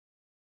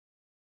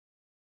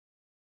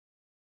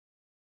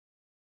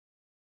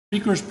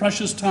speaker's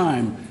precious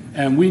time,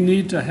 and we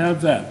need to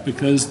have that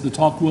because the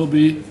talk will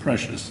be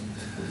precious.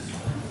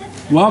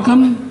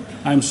 Welcome.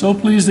 I'm so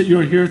pleased that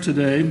you're here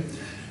today.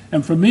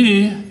 And for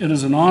me, it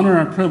is an honor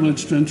and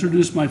privilege to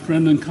introduce my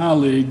friend and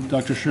colleague,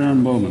 Dr.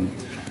 Sharon Bowman,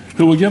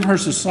 who will give her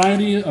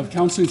Society of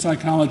Counseling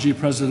Psychology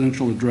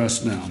presidential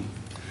address now.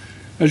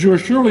 As you are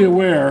surely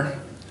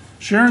aware,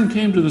 Sharon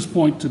came to this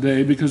point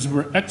today because of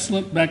her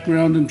excellent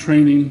background and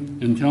training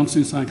in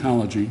counseling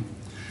psychology,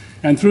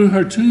 and through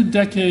her 2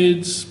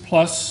 decades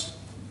plus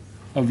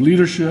of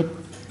leadership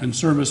and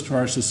service to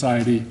our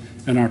society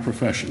and our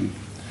profession.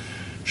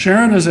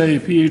 Sharon is a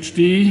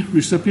PhD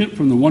recipient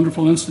from the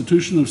wonderful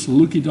institution of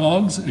Saluki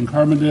Dogs in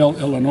Carbondale,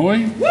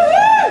 Illinois.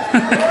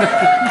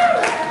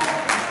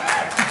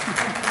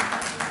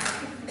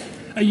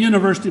 A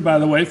university, by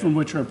the way, from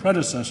which her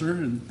predecessor,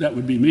 and that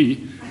would be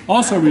me,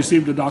 also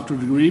received a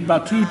doctorate degree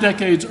about 2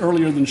 decades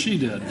earlier than she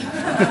did.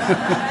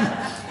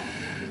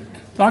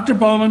 Dr.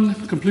 Bowman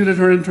completed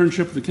her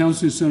internship at the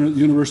Counseling Center at the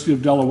University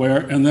of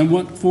Delaware and then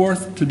went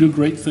forth to do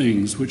great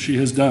things, which she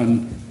has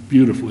done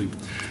beautifully.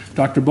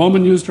 Dr.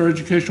 Bowman used her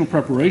educational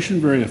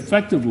preparation very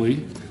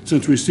effectively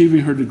since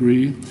receiving her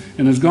degree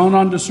and has gone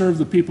on to serve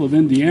the people of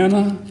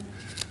Indiana,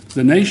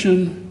 the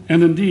nation,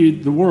 and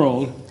indeed the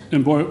world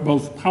in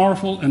both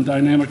powerful and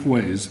dynamic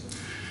ways.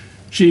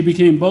 She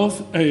became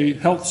both a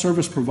health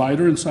service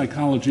provider in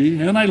psychology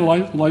and a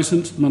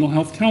licensed mental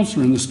health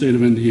counselor in the state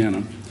of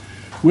Indiana.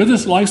 With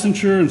this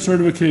licensure and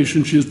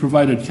certification, she has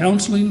provided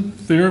counseling,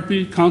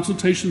 therapy,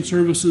 consultation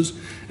services,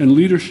 and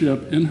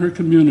leadership in her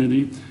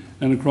community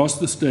and across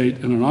the state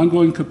in an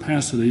ongoing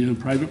capacity in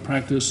private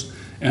practice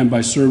and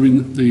by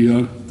serving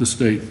the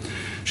state.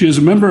 She is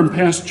a member and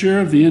past chair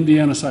of the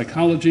Indiana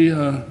Psychology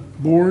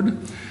Board,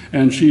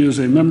 and she is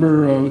a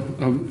member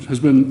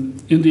has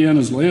been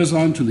Indiana's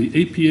liaison to the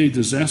APA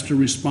Disaster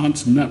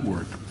Response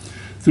Network.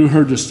 Through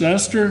her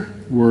disaster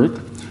work,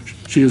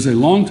 she is a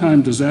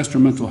longtime disaster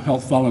mental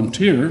health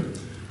volunteer.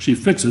 She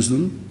fixes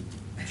them.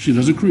 She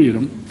doesn't create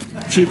them.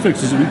 She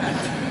fixes them.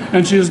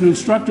 And she is an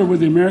instructor with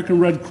the American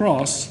Red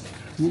Cross,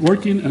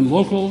 working in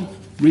local,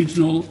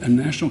 regional, and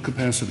national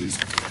capacities.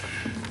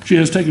 She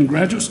has taken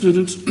graduate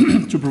students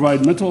to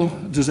provide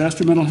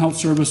disaster mental health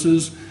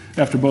services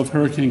after both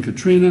Hurricane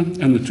Katrina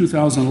and the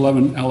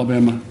 2011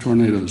 Alabama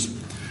tornadoes.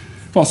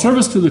 While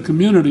service to the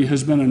community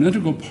has been an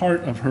integral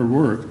part of her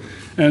work,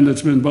 and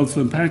it's been both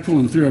impactful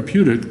and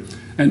therapeutic,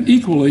 and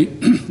equally,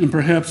 and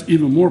perhaps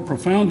even more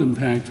profound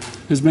impact,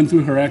 has been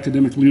through her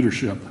academic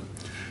leadership.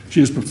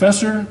 She is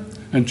professor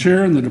and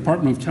chair in the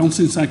Department of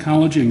Counseling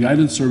Psychology and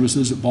Guidance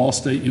Services at Ball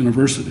State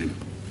University.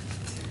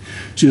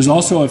 She is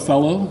also a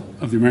fellow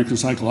of the American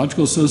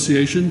Psychological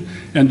Association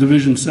and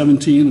Division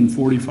 17 and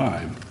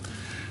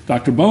 45.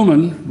 Dr.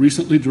 Bowman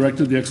recently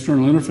directed the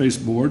External Interface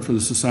Board for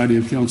the Society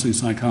of Counseling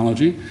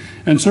Psychology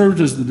and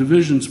served as the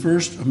division's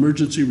first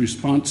emergency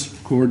response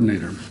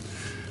coordinator.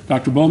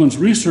 Dr. Bowman's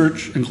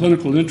research and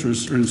clinical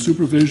interests are in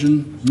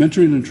supervision,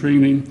 mentoring and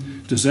training,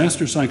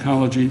 disaster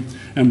psychology,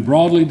 and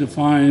broadly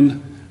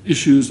defined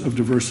issues of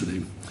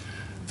diversity.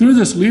 Through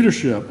this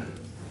leadership,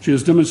 she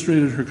has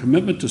demonstrated her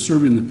commitment to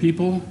serving the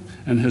people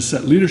and has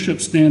set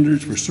leadership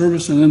standards for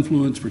service and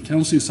influence for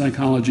counseling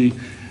psychology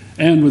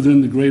and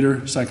within the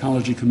greater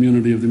psychology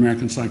community of the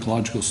American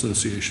Psychological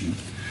Association.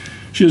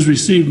 She has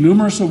received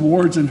numerous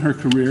awards in her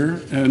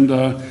career, and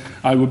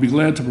I would be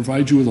glad to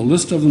provide you with a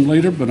list of them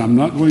later, but I'm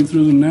not going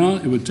through them now.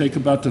 It would take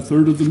about a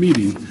third of the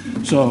meeting.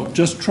 So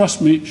just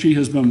trust me, she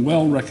has been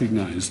well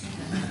recognized.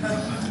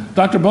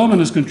 Dr. Bowman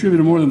has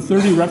contributed more than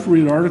 30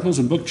 refereed articles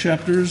and book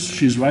chapters.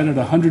 She's written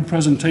 100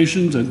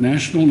 presentations at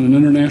national and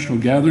international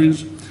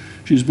gatherings.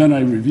 She's been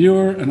a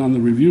reviewer and on the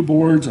review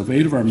boards of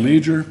 8 of our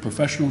major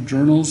professional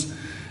journals,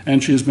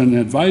 and she has been an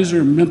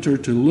advisor and mentor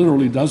to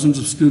literally dozens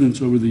of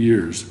students over the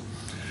years.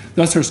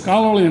 Thus, her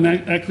scholarly and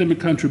academic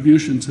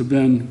contributions have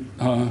been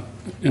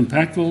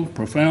impactful,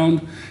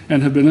 profound,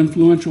 and have been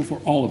influential for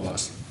all of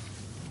us.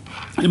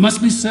 It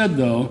must be said,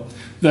 though,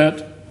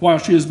 that while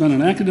she has been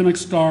an academic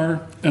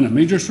star and a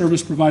major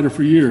service provider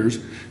for years,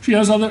 she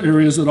has other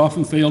areas that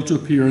often fail to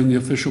appear in the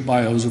official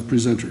bios of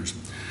presenters.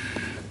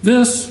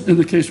 This, in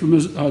the case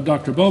of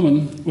Dr.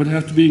 Bowman, would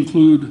have to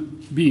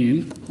include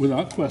being,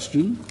 without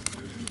question,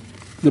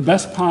 the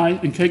best pie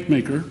and cake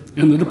maker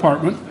in the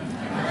department,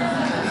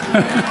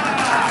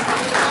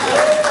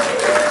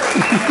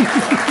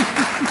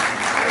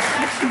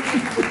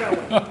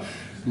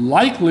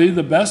 likely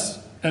the best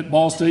at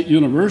Ball State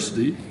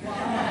University,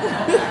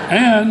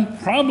 and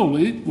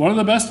probably one of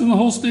the best in the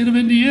whole state of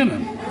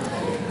Indiana.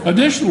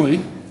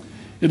 Additionally,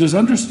 it is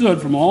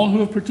understood from all who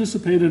have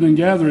participated in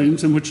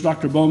gatherings in which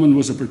Dr. Bowman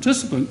was a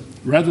participant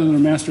rather than a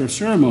master of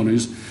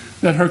ceremonies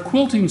that her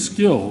quilting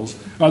skills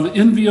are the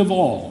envy of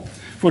all,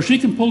 for she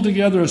can pull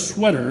together a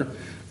sweater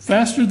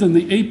faster than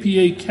the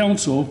APA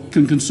Council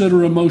can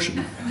consider a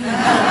motion.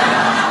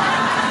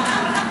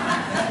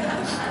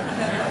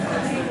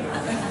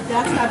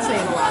 That's not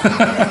saying a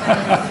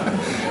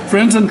lot.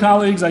 Friends and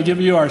colleagues, I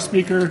give you our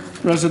speaker,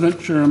 President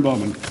Sharon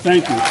Bowman.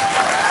 Thank you.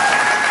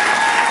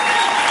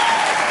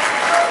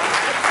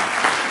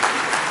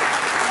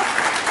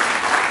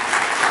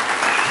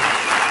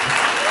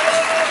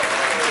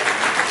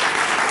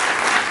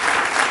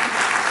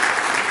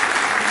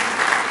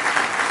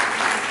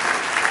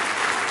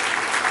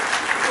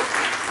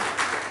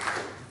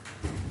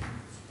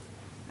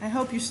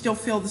 hope you still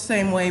feel the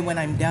same way when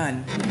I'm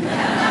done.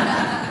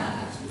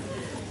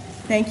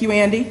 Thank you,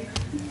 Andy,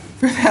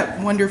 for that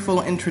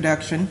wonderful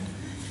introduction.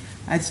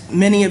 As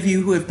many of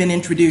you who have been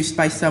introduced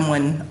by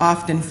someone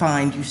often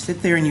find, you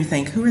sit there and you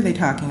think, who are they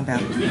talking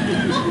about?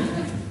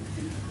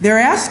 There are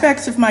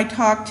aspects of my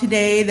talk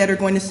today that are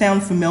going to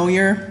sound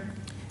familiar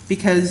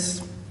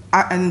because,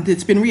 and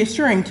it's been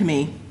reassuring to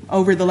me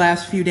over the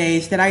last few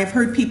days that I have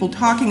heard people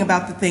talking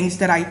about the things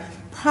that I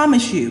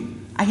promise you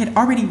I had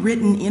already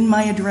written in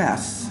my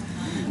address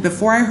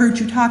before I heard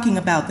you talking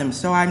about them.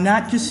 So I'm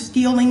not just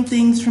stealing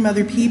things from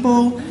other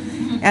people,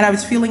 and I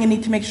was feeling a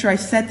need to make sure I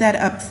set that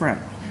up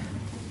front.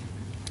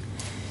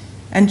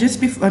 And just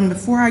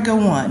before I go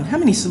on, how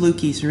many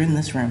Salukis are in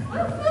this room?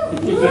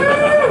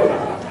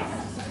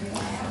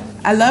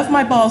 I love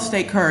my Ball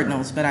State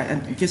Cardinals, but I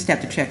just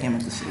have to check in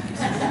with the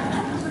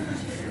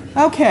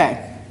Salukis.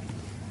 Okay.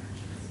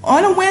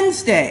 On a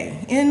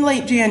Wednesday in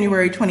late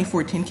January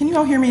 2014, can you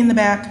all hear me in the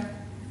back?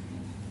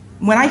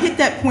 When I hit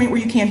that point where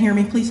you can't hear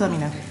me, please let me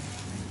know,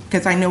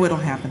 because I know it'll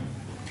happen.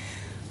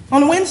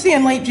 On a Wednesday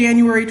in late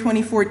January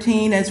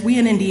 2014, as we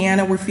in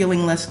Indiana were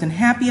feeling less than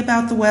happy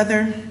about the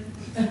weather,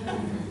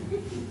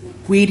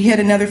 we'd hit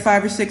another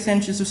 5 or 6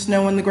 inches of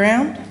snow on the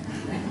ground.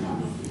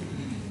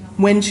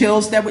 Wind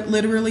chills that would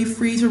literally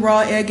freeze a raw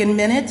egg in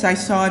minutes. I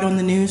saw it on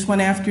the news one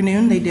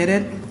afternoon. They did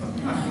it.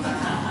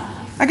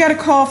 I got a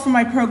call from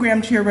my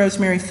program chair,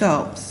 Rosemary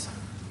Phelps.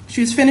 She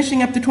was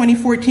finishing up the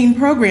 2014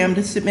 program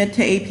to submit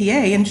to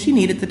APA, and she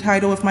needed the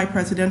title of my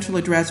presidential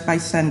address by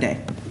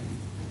Sunday.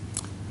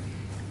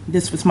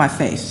 This was my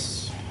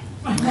face.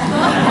 I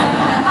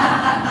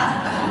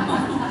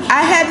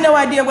had no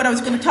idea what I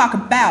was going to talk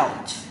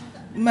about,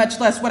 much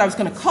less what I was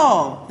going to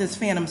call this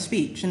phantom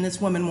speech, and this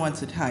woman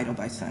wants a title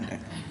by Sunday.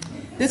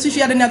 This is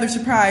yet another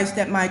surprise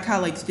that my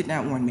colleagues did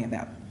not warn me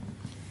about.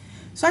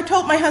 So I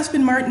told my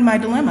husband Martin my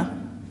dilemma.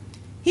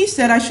 He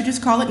said I should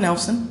just call it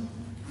Nelson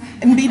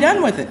and be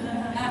done with it.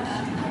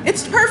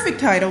 It's the perfect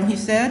title, he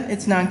said.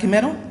 It's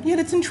non-committal, yet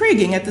it's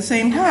intriguing at the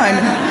same time.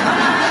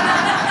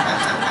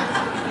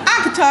 I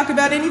could talk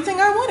about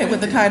anything I wanted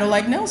with a title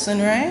like Nelson,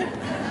 right?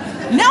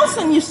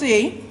 Nelson, you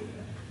see,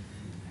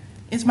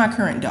 is my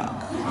current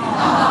dog.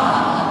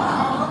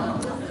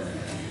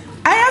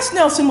 I asked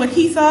Nelson what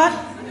he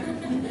thought.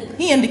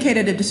 He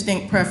indicated a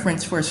distinct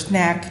preference for a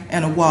snack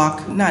and a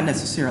walk, not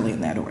necessarily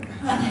in that order.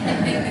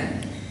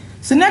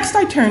 So next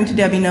I turned to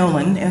Debbie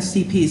Nolan,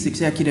 SCP's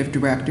executive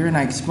director, and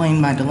I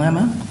explained my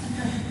dilemma.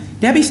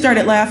 Debbie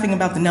started laughing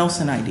about the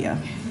Nelson idea.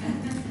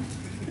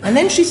 And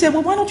then she said,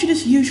 well, why don't you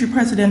just use your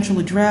presidential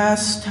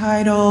address,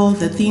 title,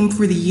 the theme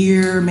for the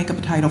year, make up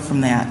a title from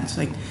that. It's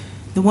like,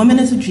 the woman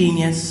is a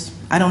genius.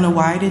 I don't know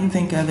why I didn't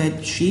think of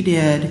it. She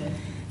did.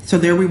 So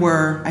there we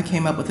were. I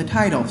came up with a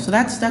title. So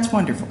that's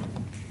wonderful.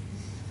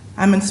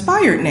 I'm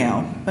inspired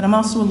now, but I'm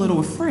also a little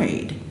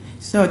afraid.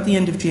 So at the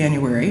end of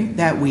January,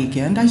 that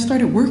weekend, I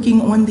started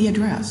working on the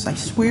address. I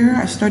swear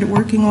I started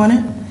working on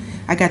it.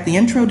 I got the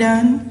intro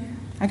done.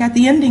 I got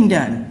the ending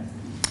done.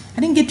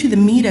 I didn't get to the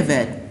meat of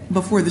it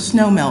before the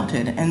snow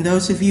melted, and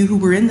those of you who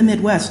were in the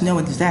Midwest know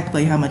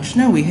exactly how much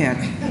snow we had.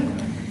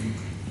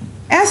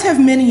 As have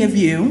many of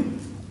you,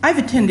 I've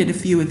attended a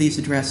few of these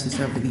addresses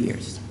over the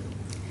years.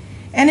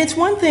 And it's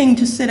one thing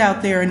to sit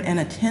out there and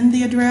attend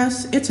the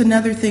address. It's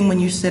another thing when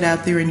you sit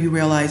out there and you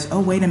realize,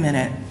 oh, wait a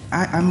minute,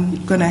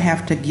 I'm going to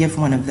have to give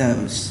one of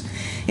those.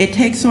 It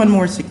takes on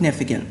more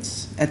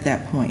significance at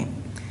that point.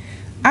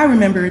 I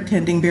remember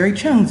attending Barry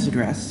Chung's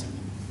address,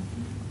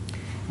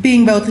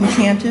 being both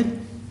enchanted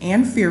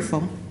and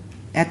fearful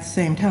at the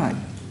same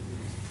time,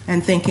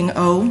 and thinking,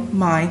 oh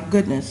my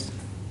goodness,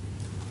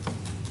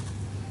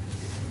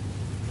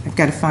 I've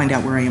got to find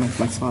out where I am with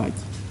my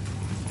slides.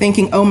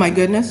 Thinking, oh my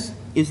goodness,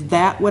 is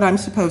that what I'm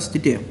supposed to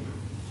do?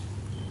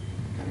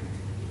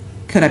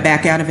 Could I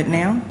back out of it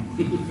now,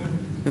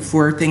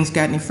 before things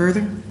got any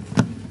further,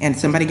 and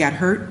somebody got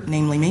hurt,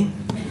 namely me?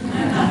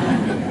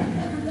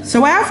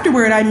 So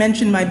afterward, I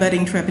mentioned my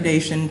budding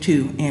trepidation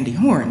to Andy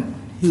Horn,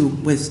 who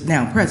was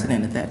now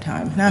president at that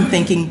time. And I'm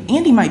thinking,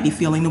 Andy might be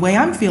feeling the way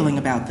I'm feeling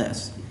about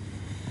this.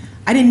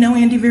 I didn't know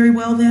Andy very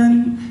well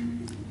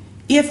then.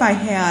 If I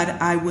had,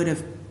 I would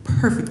have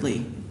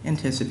perfectly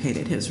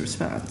anticipated his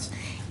response.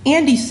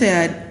 Andy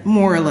said,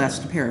 more or less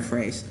to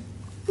paraphrase,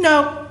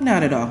 no,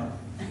 not at all.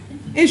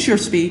 It's your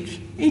speech.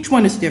 Each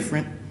one is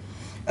different.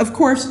 Of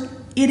course,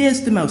 it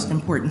is the most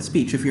important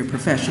speech of your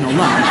professional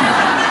life.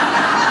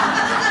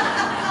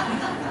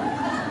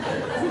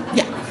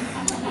 Yeah,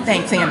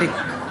 thanks, Andy.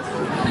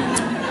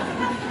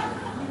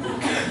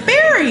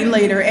 Barry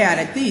later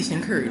added these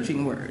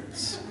encouraging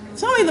words.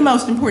 It's only the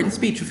most important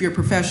speech of your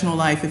professional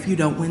life if you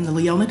don't win the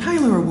Leona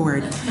Tyler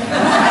Award.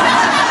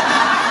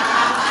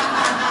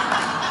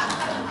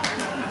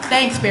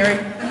 Thanks, Barry.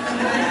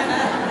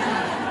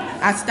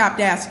 I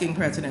stopped asking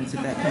presidents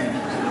at that point.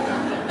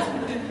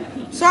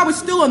 So I was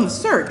still on the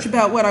search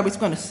about what I was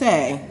going to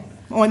say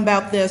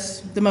about this,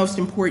 the most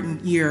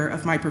important year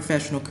of my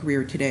professional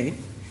career today.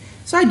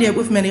 So I did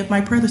what many of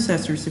my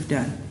predecessors have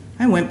done.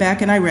 I went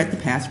back and I read the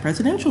past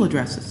presidential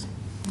addresses.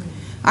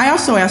 I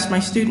also asked my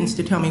students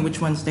to tell me which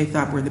ones they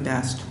thought were the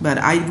best, but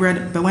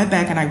went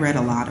back and I read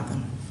a lot of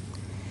them.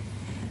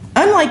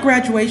 Unlike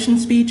graduation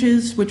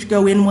speeches, which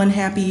go in one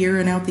happy year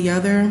and out the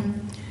other,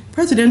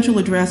 presidential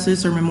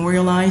addresses are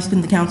memorialized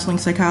in the Counseling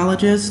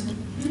Psychologist.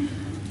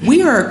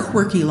 We are a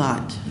quirky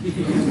lot,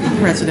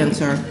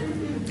 presidents are.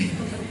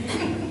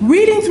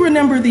 Reading through a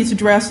number of these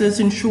addresses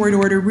in short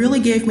order really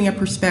gave me a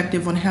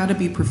perspective on how to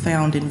be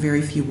profound in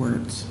very few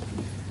words.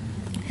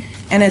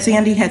 And as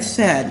Andy had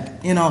said,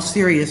 in all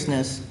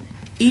seriousness,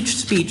 each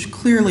speech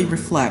clearly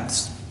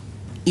reflects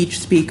each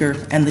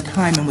speaker and the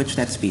time in which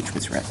that speech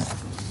was written.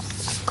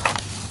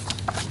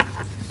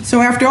 So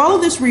after all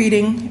of this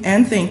reading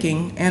and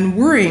thinking and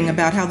worrying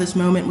about how this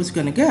moment was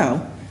going to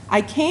go,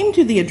 I came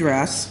to the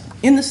address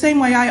in the same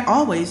way I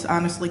always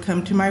honestly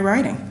come to my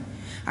writing.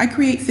 I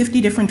create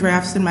 50 different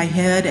drafts in my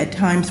head at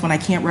times when I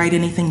can't write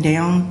anything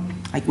down,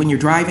 like when you're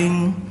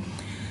driving.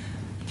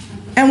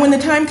 And when the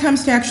time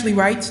comes to actually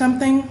write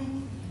something,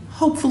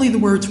 hopefully the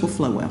words will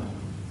flow well.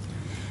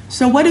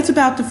 So what is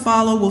about to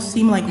follow will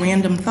seem like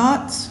random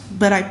thoughts,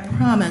 but I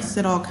promise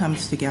it all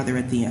comes together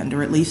at the end,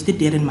 or at least it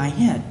did in my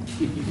head.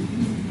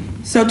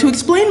 So to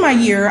explain my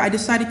year, I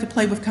decided to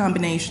play with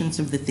combinations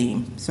of the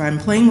theme. So I'm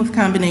playing with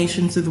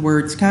combinations of the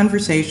words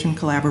conversation,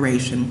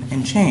 collaboration,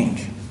 and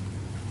change.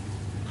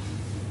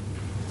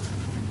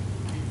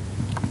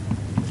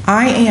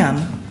 I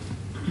am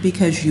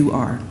because you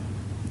are.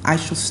 I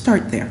shall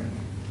start there.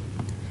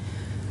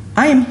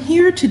 I am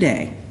here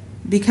today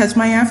because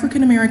my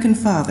African-American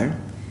father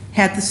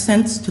had the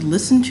sense to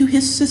listen to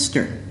his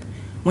sister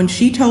when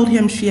she told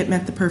him she had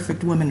met the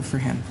perfect woman for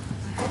him.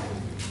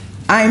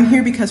 I am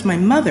here because my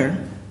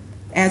mother,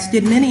 as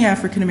did many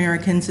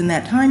African-Americans in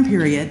that time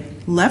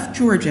period, left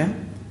Georgia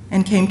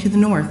and came to the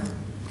North,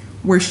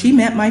 where she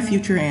met my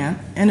future aunt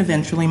and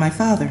eventually my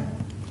father.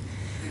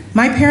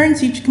 My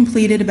parents each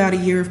completed about a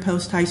year of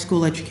post-high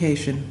school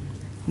education,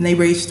 and they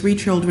raised 3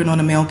 children on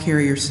a mail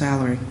carrier's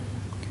salary.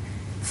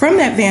 From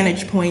that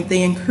vantage point,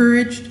 they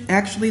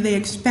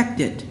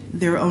expected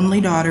their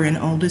only daughter and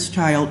oldest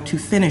child to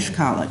finish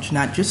college,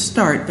 not just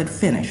start, but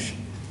finish.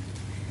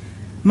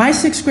 My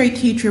 6th grade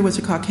teacher was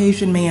a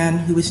Caucasian man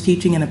who was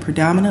teaching in a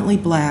predominantly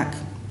black,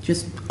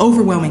 just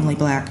overwhelmingly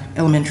black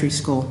elementary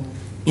school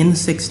in the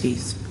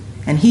 60s.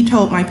 And he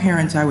told my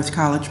parents I was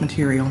college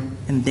material,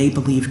 and they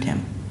believed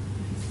him.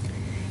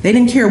 They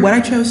didn't care what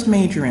I chose to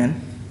major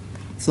in,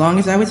 as long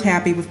as I was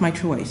happy with my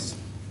choice.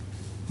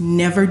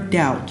 Never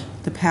doubt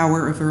the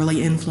power of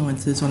early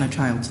influences on a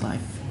child's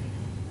life.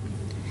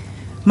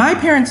 My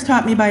parents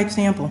taught me by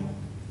example.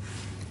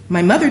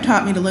 My mother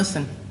taught me to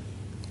listen.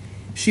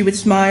 She would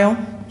smile,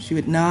 she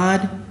would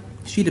nod,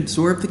 she'd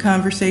absorb the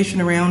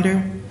conversation around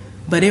her,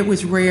 but it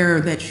was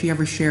rare that she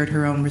ever shared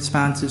her own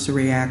responses or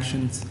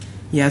reactions.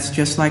 Yes,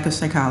 just like a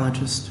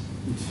psychologist.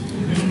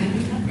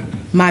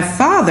 My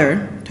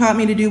father taught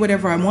me to do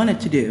whatever I wanted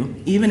to do,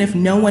 even if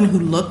no one who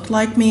looked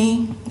like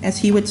me, as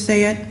he would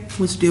say it,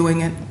 was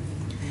doing it.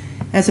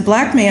 As a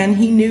black man,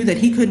 he knew that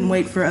he couldn't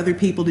wait for other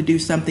people to do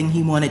something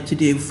he wanted to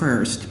do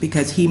first,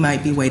 because he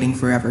might be waiting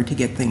forever to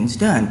get things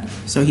done,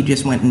 so he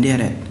just went and did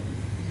it.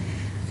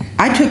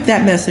 I took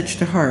that message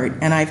to heart,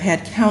 and I've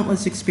had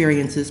countless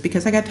experiences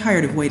because I got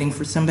tired of waiting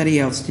for somebody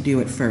else to do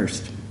it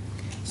first.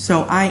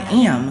 So I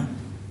am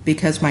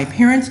because my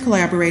parents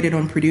collaborated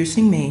on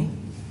producing me,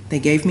 they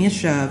gave me a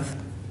shove,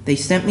 they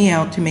sent me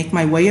out to make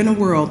my way in a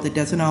world that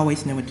doesn't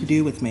always know what to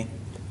do with me.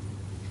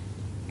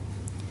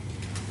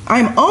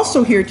 I'm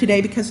also here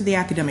today because of the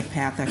academic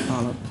path I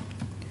followed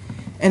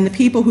and the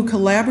people who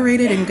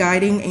collaborated in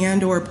guiding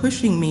and or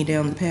pushing me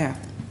down the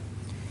path.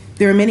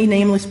 There are many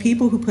nameless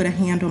people who put a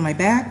hand on my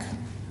back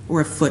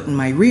or a foot in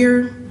my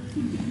rear,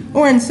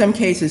 or in some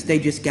cases they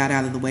just got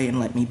out of the way and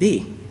let me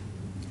be.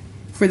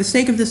 For the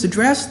sake of this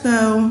address,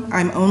 though,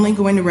 I'm only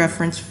going to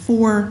reference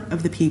 4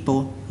 of the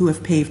people who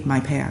have paved my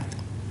path.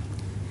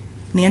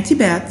 Nancy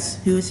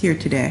Betts, who is here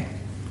today,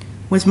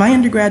 was my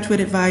undergraduate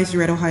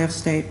advisor at Ohio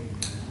State.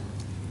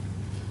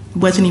 It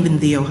wasn't even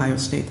the Ohio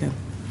State, though.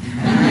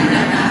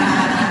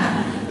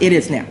 It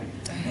is now.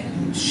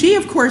 She,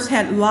 of course,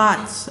 had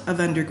lots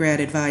of undergrad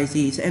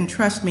advisees, and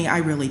trust me, I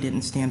really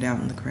didn't stand out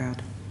in the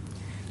crowd.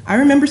 I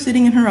remember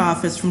sitting in her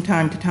office from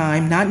time to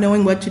time, not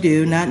knowing what to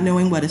do, not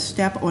knowing what a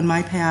step on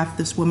my path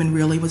this woman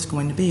really was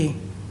going to be.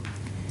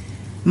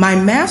 My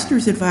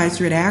master's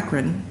advisor at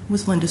Akron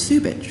was Linda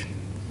Subich,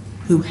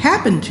 who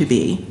happened to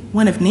be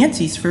one of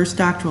Nancy's first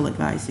doctoral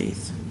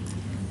advisees.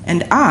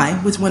 And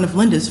I was one of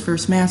Linda's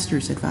first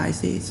master's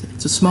advisees.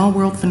 It's a small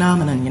world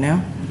phenomenon, you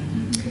know?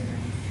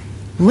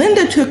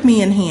 Linda took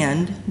me in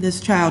hand, this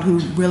child who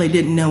really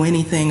didn't know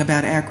anything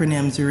about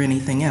acronyms or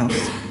anything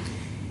else,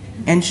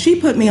 and she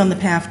put me on the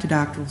path to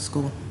doctoral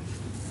school.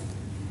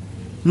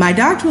 My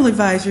doctoral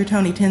advisor,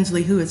 Tony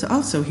Tinsley, who is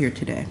also here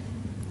today,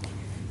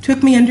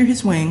 took me under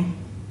his wing,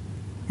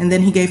 and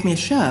then he gave me a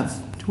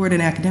shove toward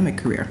an academic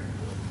career.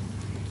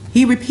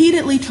 He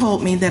repeatedly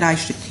told me that I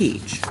should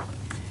teach,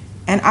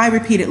 and I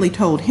repeatedly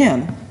told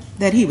him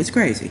that he was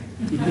crazy.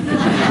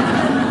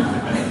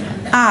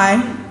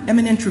 I am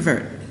an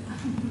introvert,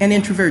 and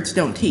introverts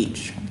don't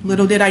teach.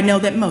 Little did I know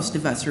that most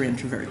of us are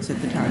introverts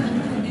at the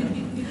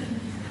time.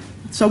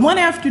 So one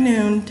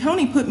afternoon,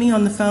 Tony put me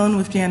on the phone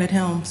with Janet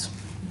Helms,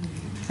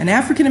 an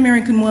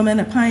African-American woman,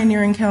 a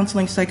pioneering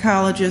counseling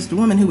psychologist, a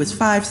woman who was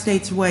 5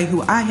 states away,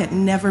 who I had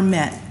never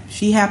met.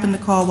 She happened to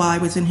call while I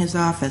was in his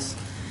office.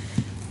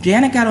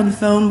 Janet got on the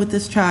phone with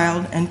this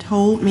child and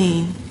told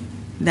me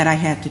that I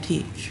had to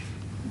teach.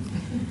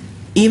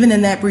 Even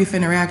in that brief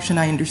interaction,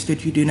 I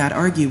understood you do not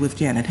argue with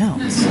Janet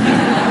Helms.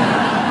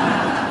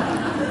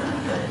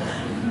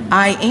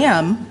 I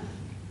am,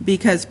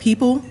 because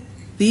people,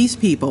 these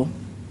people,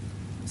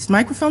 is the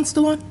microphone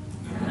still on?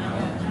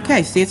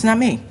 Okay, see, it's not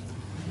me.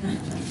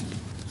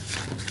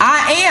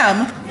 I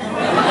am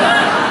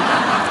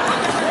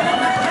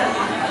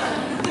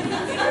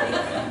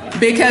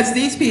because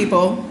these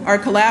people are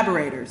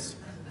collaborators,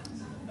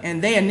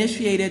 and they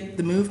initiated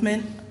the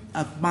movement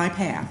of my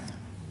path.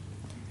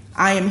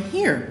 I am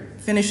here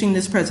finishing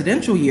this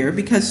presidential year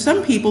because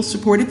some people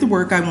supported the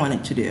work I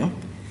wanted to do,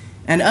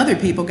 and other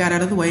people got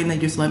out of the way and they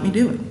just let me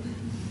do it.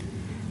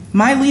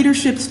 My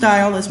leadership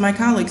style, as my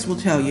colleagues will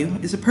tell you,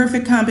 is a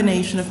perfect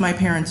combination of my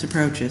parents'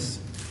 approaches.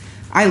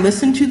 I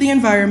listen to the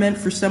environment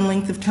for some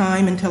length of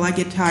time until I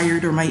get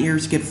tired or my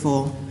ears get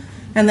full,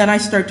 and then I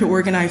start to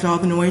organize all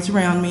the noise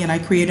around me and I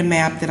create a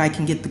map that I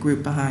can get the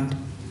group behind.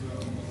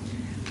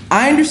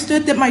 I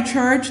understood that my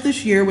charge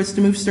this year was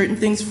to move certain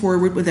things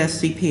forward with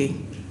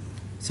SCP.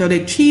 So to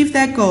achieve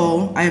that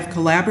goal, I have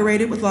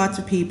collaborated with lots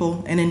of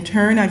people, and in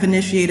turn I've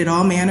initiated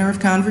all manner of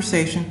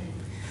conversation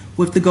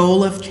with the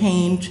goal of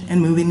change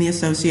and moving the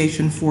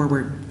association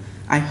forward.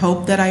 I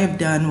hope that I have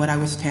done what I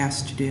was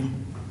tasked to do.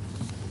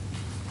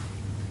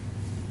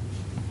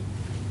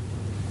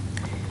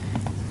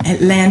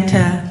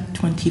 Atlanta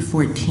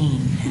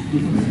 2014.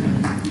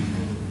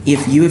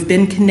 If you have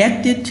been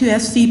connected to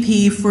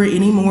SCP for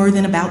any more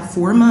than about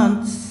 4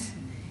 months,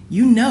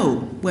 you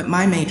know what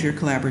my major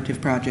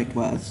collaborative project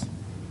was.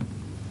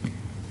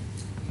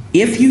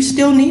 If you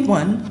still need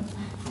one,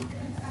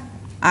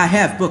 I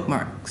have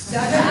bookmarks.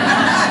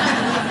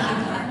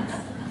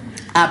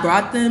 I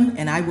brought them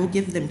and I will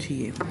give them to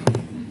you.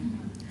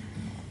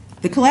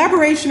 The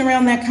collaboration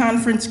around that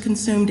conference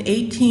consumed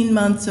 18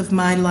 months of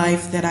my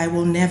life that I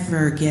will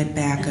never get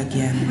back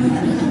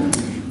again.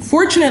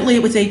 Fortunately,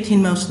 it was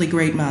 18 mostly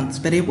great months,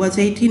 but it was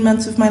 18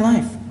 months of my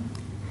life.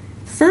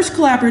 First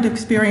collaborative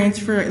experience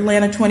for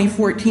Atlanta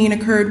 2014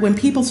 occurred when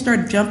people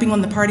started jumping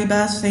on the party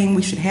bus saying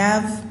we should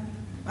have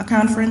a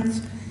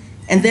conference,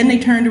 and then they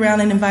turned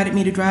around and invited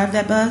me to drive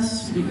that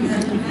bus.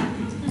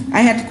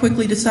 I had to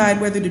quickly decide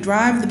whether to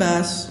drive the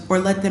bus or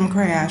let them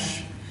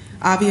crash.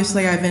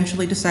 Obviously, I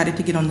eventually decided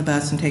to get on the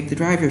bus and take the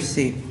driver's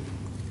seat.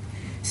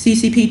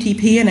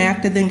 CCPTP and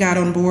ACTA then got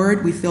on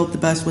board. We filled the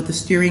bus with a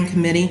steering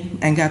committee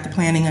and got the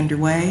planning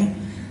underway.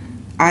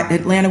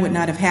 Atlanta would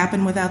not have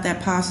happened without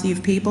that posse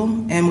of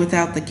people and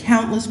without the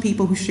countless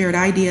people who shared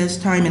ideas,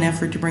 time, and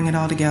effort to bring it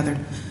all together.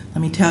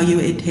 Let me tell you,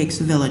 it takes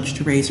a village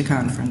to raise a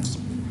conference.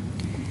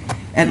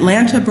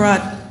 Atlanta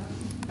brought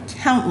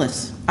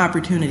countless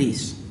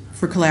opportunities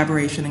for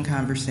collaboration and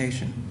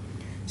conversation.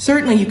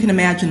 Certainly you can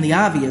imagine the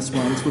obvious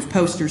ones with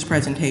posters,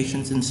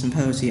 presentations, and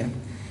symposia,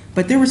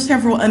 but there were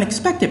several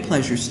unexpected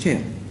pleasures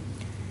too.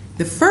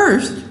 The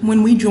first,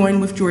 when we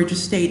joined with Georgia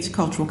State's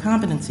Cultural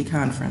Competency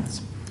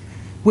Conference,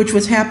 which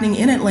was happening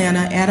in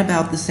Atlanta at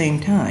about the same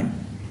time.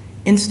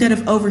 Instead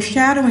of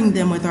overshadowing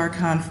them with our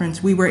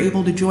conference, we were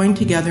able to join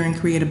together and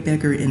create a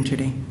bigger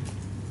entity.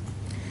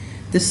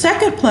 The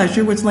second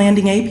pleasure was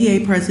landing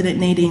APA President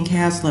Nadine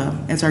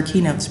Kaslow as our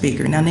keynote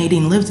speaker. Now,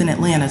 Nadine lives in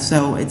Atlanta,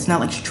 so it's not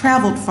like she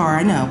traveled far,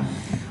 I know.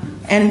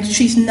 And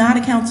she's not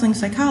a counseling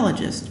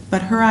psychologist,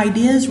 but her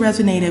ideas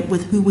resonated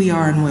with who we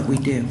are and what we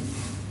do.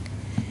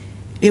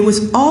 It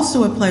was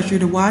also a pleasure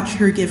to watch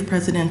her give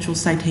presidential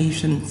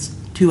citations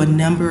to a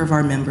number of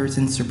our members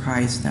and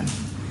surprise them.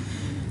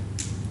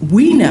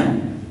 We know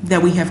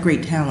that we have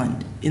great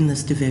talent in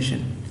this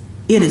division.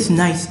 It is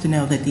nice to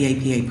know that the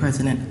APA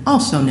president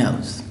also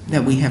knows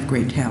that we have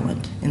great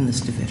talent in this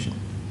division.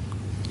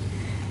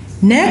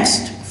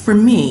 Next, for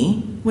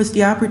me, was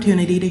the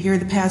opportunity to hear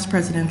the past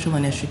presidential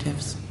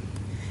initiatives.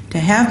 To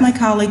have my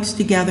colleagues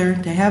together,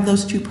 to have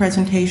those 2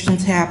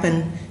 presentations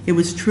happen, it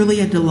was truly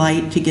a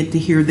delight to get to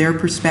hear their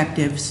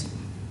perspectives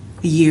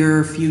a year,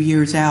 a few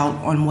years out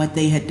on what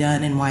they had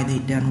done and why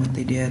they'd done what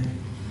they did.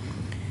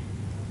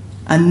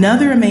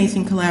 Another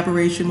amazing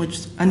collaboration,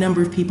 which a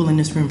number of people in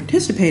this room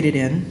participated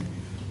in,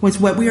 was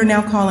what we are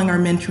now calling our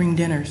mentoring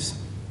dinners.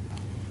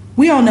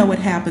 We all know what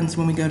happens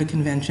when we go to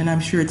convention. I'm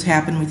sure it's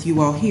happened with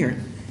you all here.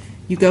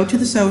 You go to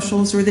the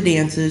socials or the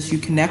dances, you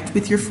connect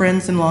with your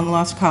friends and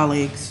long-lost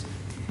colleagues,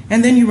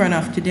 and then you run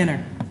off to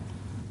dinner.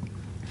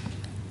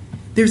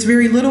 There's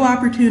very little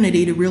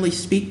opportunity to really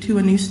speak to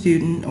a new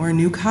student or a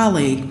new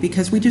colleague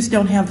because we just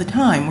don't have the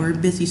time. We're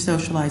busy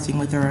socializing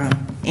with our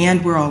own,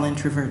 and we're all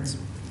introverts.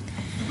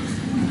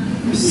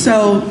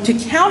 So to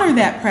counter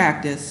that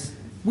practice,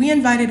 we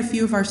invited a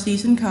few of our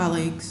seasoned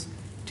colleagues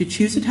to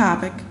choose a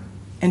topic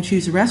and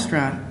choose a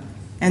restaurant,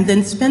 and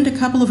then spend a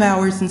couple of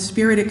hours in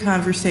spirited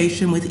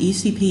conversation with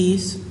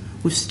ECPs,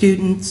 with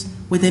students,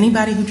 with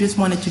anybody who just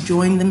wanted to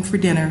join them for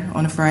dinner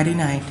on a Friday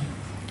night.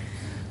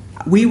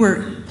 We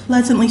were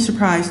pleasantly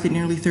surprised that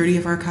nearly 30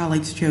 of our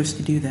colleagues chose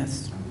to do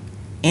this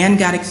and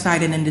got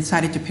excited and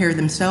decided to pair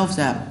themselves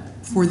up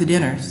for the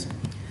dinners.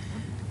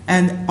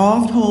 And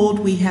all told,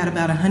 we had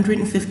about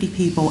 150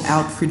 people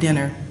out for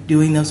dinner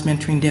doing those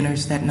mentoring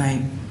dinners that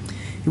night.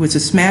 It was a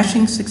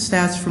smashing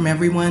success from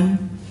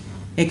everyone,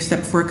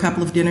 except for a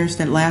couple of dinners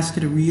that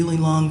lasted a really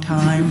long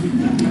time.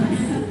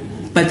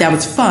 But that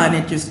was fun,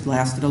 it just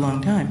lasted a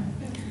long time.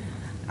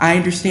 I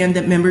understand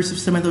that members of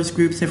some of those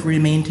groups have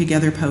remained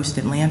together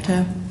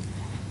post-Atlanta.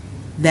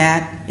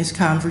 That is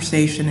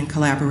conversation and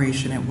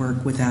collaboration at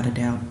work, without a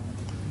doubt.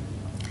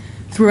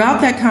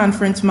 Throughout that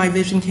conference, my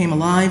vision came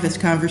alive as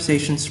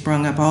conversations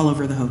sprung up all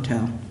over the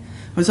hotel.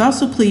 I was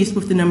also pleased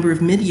with the number of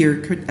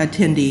mid-year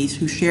attendees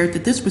who shared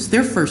that this was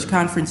their first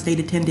conference they'd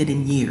attended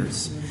in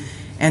years,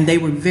 and they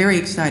were very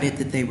excited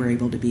that they were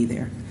able to be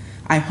there.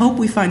 I hope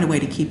we find a way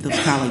to keep those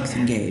colleagues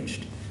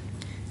engaged.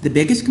 The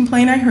biggest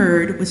complaint I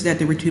heard was that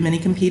there were too many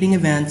competing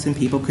events and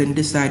people couldn't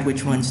decide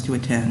which ones to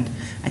attend.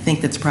 I think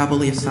that's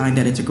probably a sign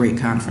that it's a great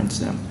conference,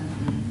 though.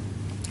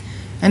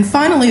 And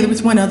finally, there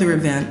was one other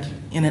event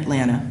in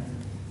Atlanta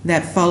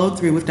that followed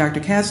through with Dr.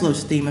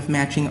 Caslow's theme of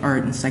matching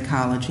art and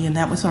psychology, and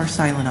that was our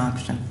silent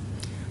auction.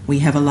 We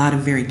have a lot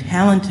of very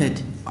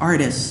talented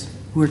artists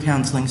who are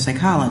counseling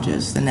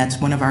psychologists, and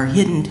that's one of our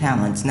hidden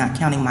talents, not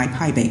counting my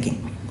pie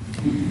baking.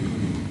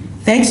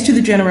 Thanks to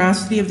the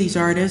generosity of these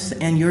artists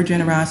and your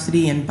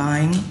generosity in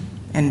buying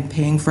and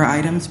paying for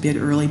items, bid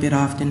early, bid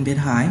often, bid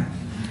high,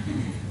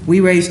 we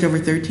raised over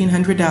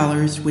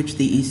 $1,300, which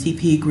the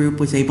ECP group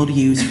was able to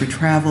use for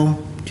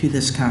travel to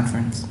this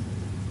conference.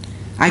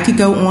 I could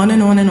go on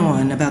and on and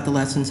on about the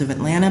lessons of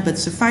Atlanta, but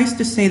suffice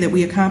to say that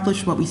we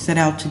accomplished what we set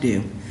out to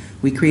do.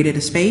 We created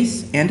a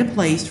space and a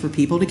place for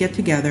people to get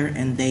together,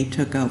 and they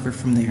took over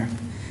from there.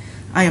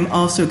 I am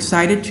also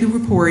excited to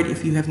report,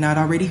 if you have not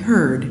already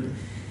heard,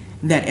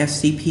 that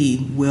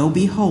SCP will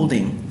be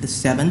holding the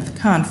 7th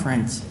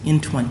conference in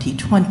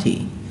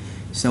 2020.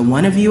 So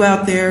one of you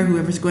out there,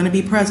 whoever's going to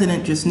be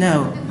president, just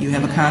know you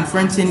have a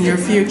conference in your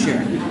future.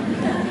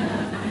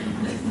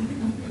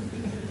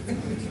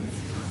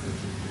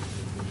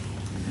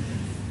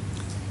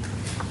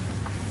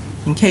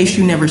 In case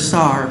you never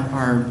saw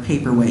our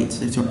paperweights,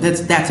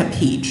 that's a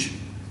peach.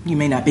 You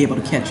may not be able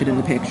to catch it in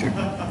the picture.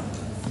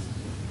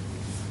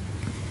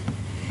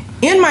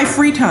 In my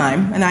free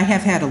time, and I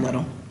have had a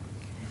little,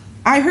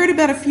 I heard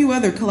about a few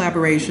other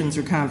collaborations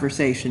or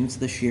conversations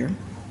this year.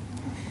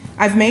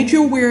 I've made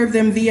you aware of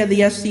them via the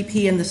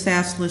SCP and the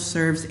SAS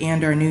listservs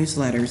and our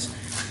newsletters.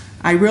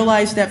 I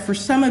realize that for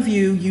some of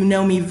you, you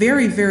know me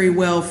very, very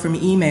well from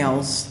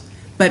emails,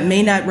 but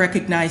may not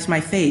recognize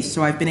my face,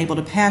 so I've been able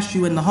to pass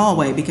you in the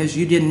hallway because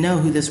you didn't know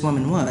who this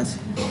woman was.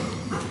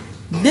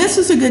 This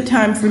is a good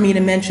time for me to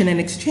mention an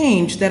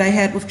exchange that I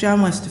had with John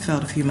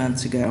Westerfeld a few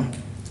months ago.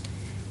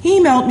 He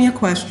emailed me a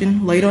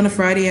question late on a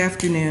Friday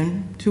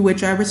afternoon, to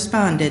which I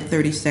responded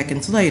 30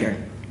 seconds later.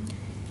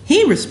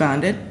 He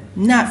responded,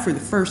 not for the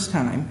first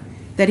time,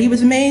 that he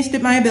was amazed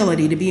at my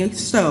ability to be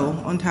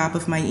so on top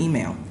of my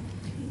email.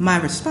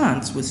 My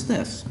response was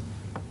this: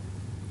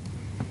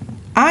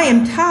 I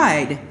am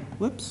tied,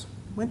 whoops,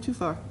 went too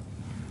far.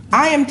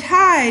 I am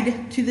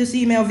tied to this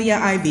email via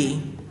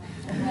IV.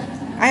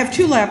 I have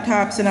 2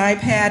 laptops, an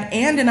iPad,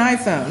 and an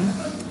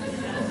iPhone.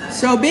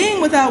 So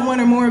being without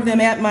one or more of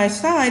them at my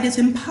side is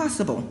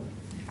impossible.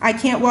 I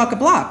can't walk a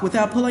block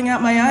without pulling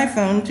out my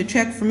iPhone to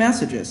check for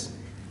messages.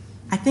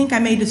 I think I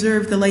may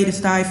deserve the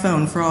latest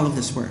iPhone for all of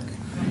this work.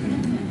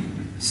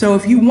 So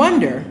if you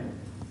wonder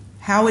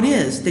how it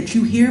is that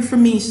you hear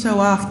from me so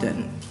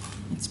often,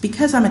 it's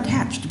because I'm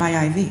attached by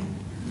IV.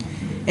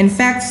 In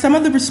fact, some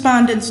of the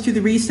respondents to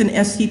the recent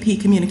SCP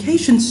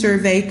communications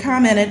survey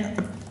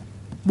commented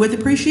with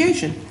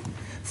appreciation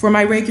for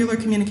my regular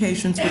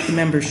communications with the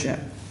membership.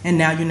 And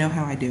now you know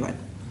how I do it.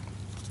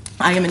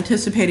 I am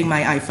anticipating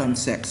my iPhone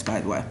 6, by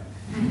the way.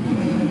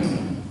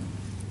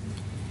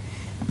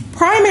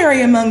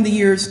 Primary among the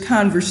year's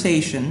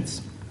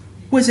conversations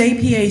was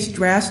APA's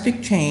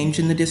drastic change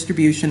in the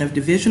distribution of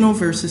divisional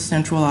versus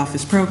central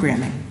office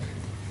programming.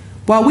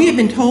 While we had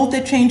been told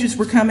that changes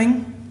were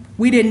coming,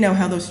 we didn't know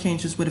how those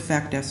changes would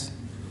affect us.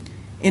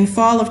 In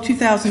fall of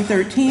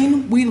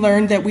 2013, we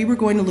learned that we were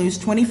going to lose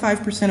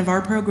 25% of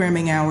our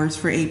programming hours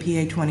for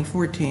APA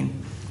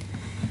 2014.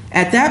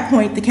 At that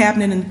point, the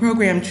cabinet and the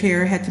program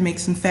chair had to make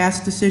some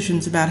fast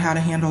decisions about how to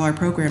handle our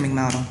programming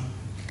model.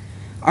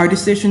 Our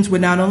decisions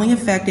would not only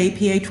affect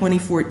APA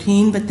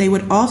 2014, but they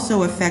would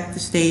also affect the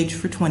stage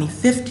for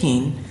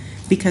 2015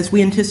 because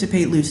we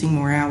anticipate losing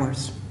more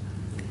hours.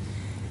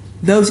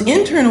 Those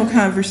internal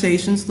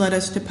conversations led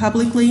us to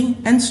publicly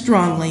and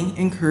strongly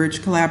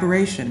encourage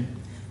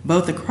collaboration,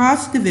 both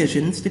across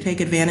divisions to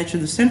take advantage of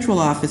the central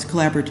office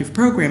collaborative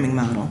programming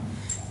model,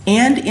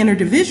 and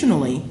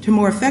interdivisionally to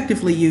more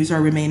effectively use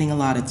our remaining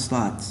allotted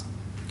slots.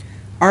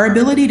 Our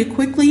ability to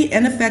quickly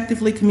and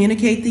effectively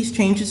communicate these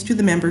changes to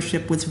the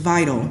membership was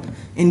vital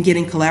in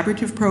getting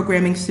collaborative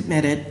programming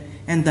submitted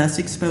and thus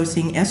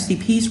exposing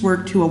SCP's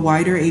work to a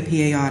wider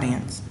APA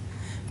audience.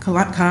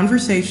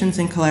 Conversations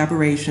and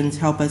collaborations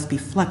help us be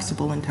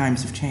flexible in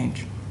times of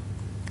change.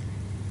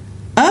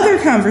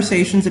 Other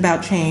conversations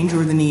about change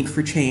or the need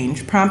for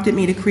change prompted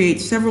me to create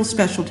several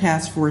special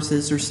task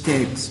forces or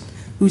STIGs,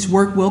 whose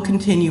work will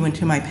continue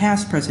into my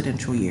past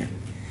presidential year.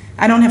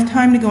 I don't have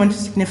time to go into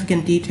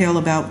significant detail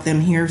about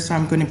them here, so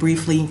I'm going to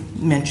briefly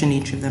mention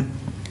each of them.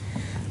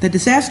 The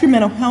Disaster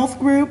Mental Health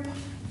Group,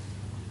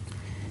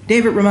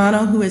 David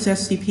Romano, who is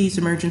SCP's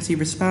Emergency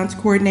Response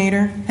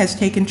Coordinator, has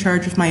taken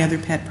charge of my other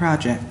pet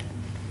project.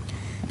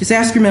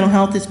 Disaster mental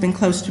health has been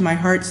close to my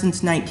heart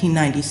since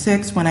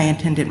 1996, when I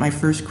attended my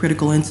first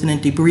critical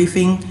incident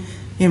debriefing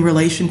in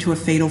relation to a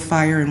fatal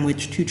fire in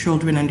which 2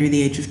 children under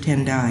the age of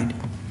 10 died.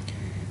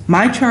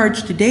 My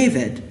charge to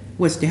David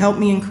was to help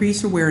me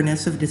increase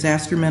awareness of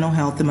disaster mental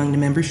health among the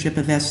membership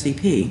of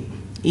SCP.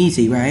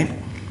 Easy, right?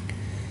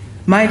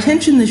 My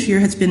attention this year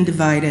has been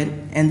divided,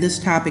 and this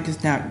topic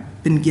has not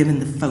been given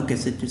the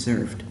focus it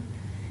deserved.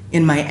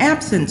 In my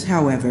absence,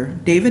 however,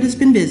 David has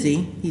been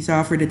busy. He's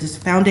offered a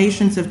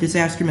Foundations of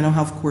Disaster Mental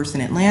Health course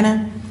in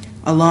Atlanta,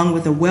 along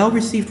with a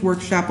well-received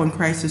workshop on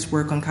crisis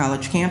work on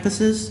college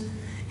campuses.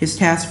 His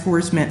task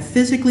force met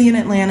physically in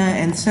Atlanta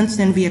and since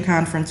then via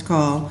conference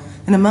call,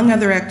 and among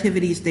other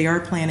activities, they are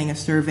planning a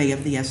survey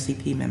of the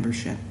SCP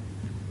membership.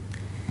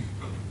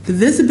 The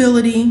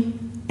visibility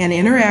and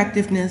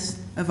interactiveness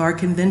of our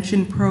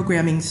convention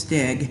programming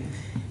STIG,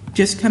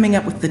 just coming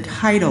up with the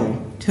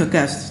title took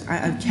us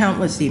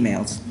countless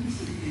emails.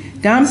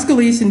 Dom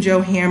Scalise and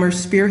Joe Hammer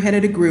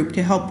spearheaded a group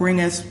to help bring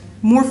us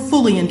more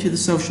fully into the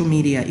social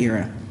media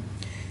era.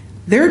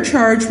 Their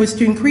charge was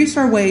to increase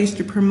our ways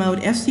to promote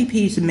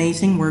SCP's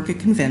amazing work at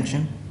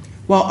convention,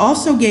 while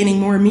also gaining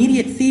more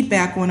immediate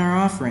feedback on our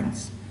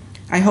offerings.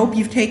 I hope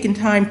you've taken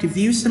time to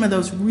view some of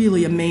those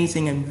really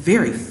amazing and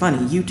very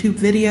funny YouTube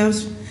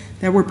videos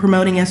that were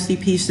promoting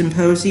SCP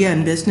symposia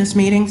and business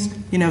meetings,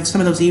 you know,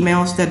 some of those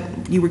emails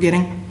that you were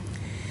getting.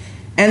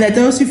 And that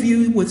those of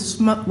you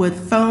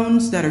with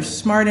phones that are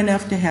smart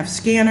enough to have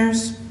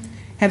scanners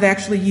have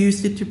actually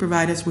used it to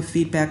provide us with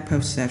feedback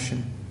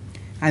post-session.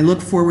 I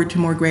look forward to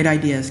more great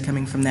ideas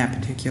coming from that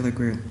particular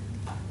group.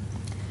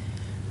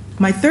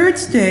 My third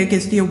STIG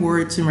is the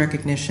Awards and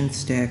Recognition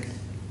STIG.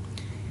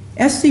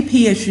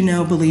 SCP, as you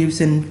know, believes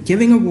in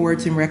giving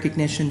awards and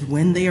recognitions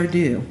when they are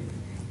due,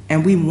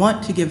 and we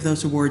want to give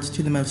those awards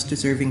to the most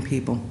deserving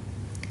people.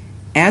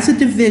 As a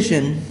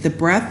division, the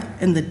breadth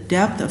and the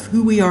depth of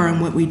who we are and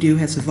what we do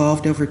has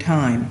evolved over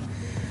time,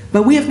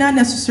 but we have not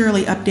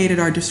necessarily updated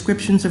our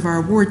descriptions of our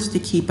awards to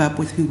keep up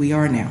with who we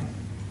are now.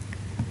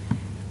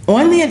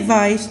 On the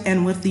advice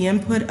and with the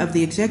input of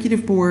the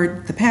Executive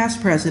Board, the past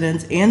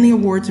presidents, and the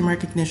Awards and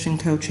Recognition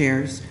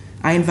co-chairs,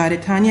 I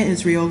invited Tanya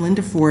Israel,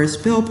 Linda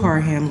Forrest, Bill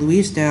Parham,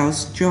 Louise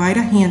Dowse,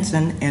 Joida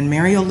Hanson, and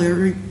Mary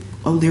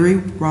O'Leary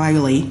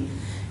Riley,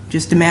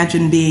 just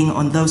imagine being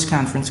on those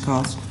conference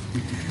calls,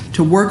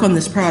 to work on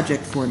this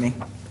project for me.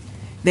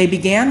 They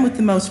began with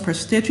the most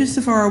prestigious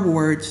of our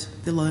awards,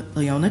 the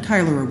Leona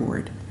Tyler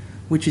Award,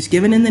 which is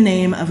given in the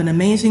name of an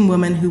amazing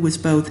woman who was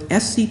both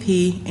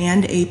SCP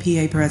and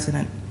APA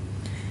president.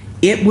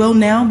 It will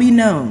now be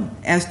known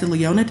as the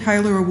Leona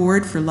Tyler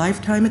Award for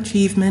Lifetime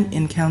Achievement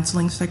in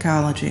Counseling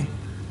Psychology,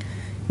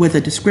 with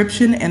a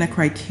description and a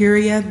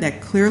criteria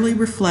that clearly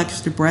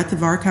reflects the breadth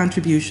of our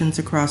contributions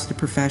across the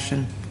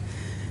profession.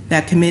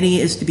 That committee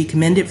is to be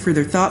commended for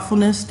their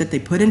thoughtfulness that they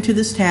put into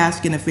this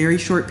task in a very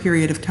short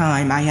period of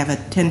time. I have a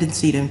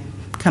tendency to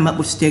come up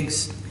with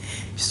STIGs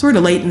sort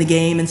of late in the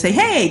game and say,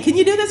 hey, can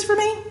you do this for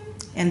me?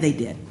 And they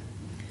did.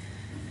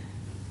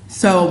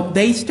 So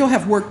they still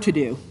have work to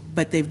do,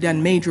 but they've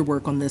done major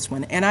work on this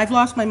one. And I've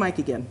lost my mic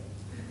again.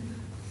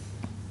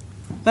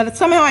 But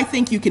somehow I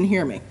think you can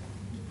hear me.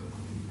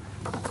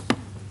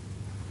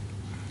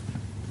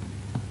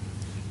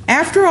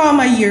 After all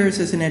my years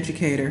as an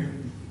educator,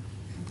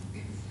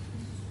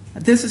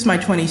 this is my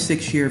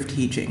 26th year of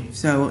teaching,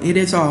 so it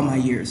is all my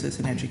years as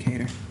an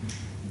educator.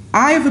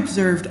 I have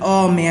observed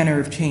all manner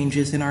of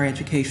changes in our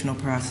educational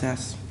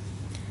process.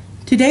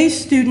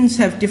 Today's students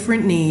have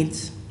different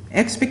needs,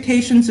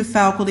 expectations of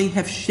faculty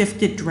have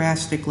shifted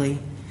drastically,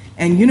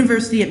 and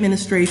university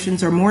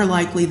administrations are more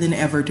likely than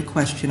ever to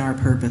question our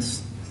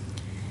purpose.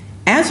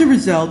 As a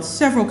result,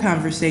 several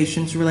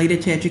conversations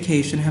related to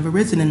education have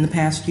arisen in the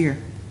past year.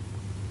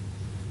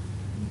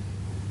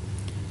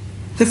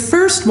 The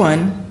first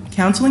one,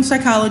 counseling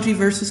psychology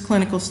versus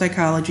clinical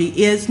psychology,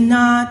 is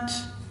not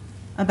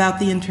about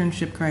the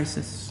internship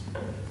crisis.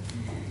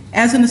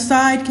 As an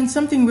aside, can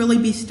something really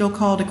be still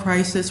called a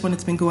crisis when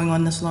it's been going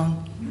on this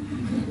long?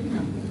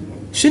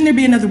 Shouldn't there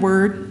be another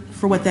word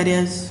for what that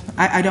is?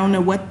 I don't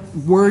know what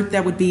word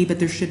that would be, but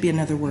there should be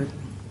another word.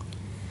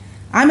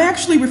 I'm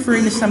actually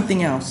referring to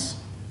something else.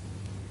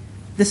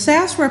 The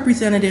SAS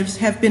representatives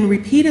have been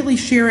repeatedly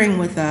sharing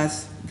with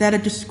us that a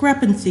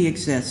discrepancy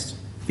exists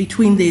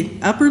between the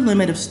upper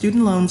limit of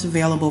student loans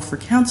available for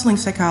counseling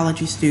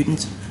psychology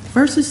students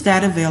versus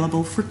that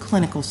available for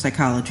clinical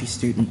psychology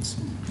students.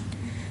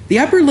 The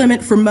upper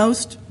limit for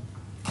most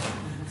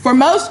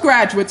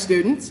graduate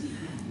students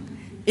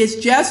is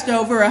just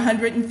over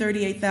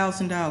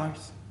 $138,000.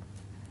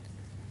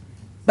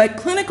 But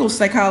clinical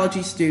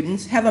psychology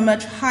students have a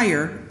much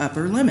higher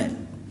upper limit.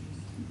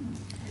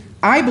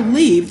 I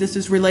believe this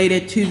is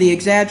related to the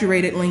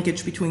exaggerated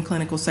linkage between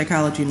clinical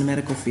psychology and the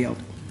medical field.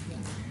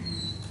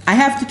 I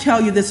have to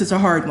tell you, this is a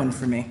hard one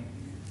for me.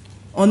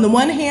 On the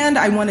one hand,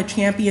 I want to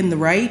champion the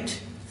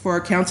right for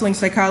our counseling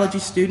psychology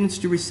students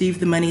to receive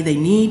the money they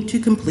need to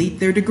complete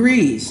their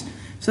degrees.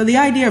 So the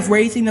idea of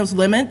raising those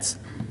limits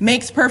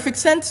makes perfect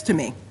sense to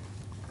me.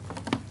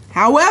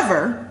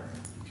 However,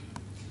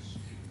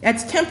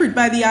 that's tempered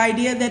by the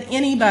idea that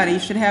anybody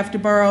should have to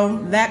borrow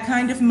that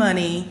kind of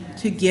money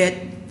to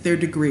get their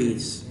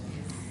degrees.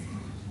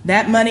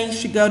 That money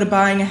should go to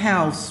buying a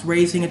house,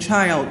 raising a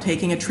child,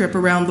 taking a trip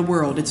around the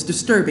world. It's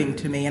disturbing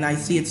to me, and I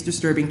see it's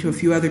disturbing to a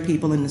few other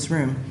people in this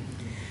room.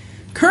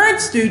 Current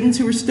students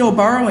who are still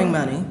borrowing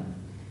money,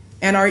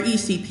 and our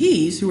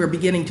ECPs who are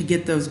beginning to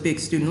get those big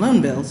student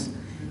loan bills,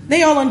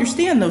 they all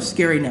understand those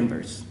scary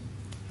numbers.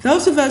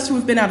 Those of us who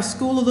have been out of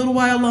school a little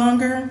while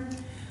longer,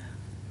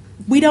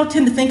 we don't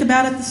tend to think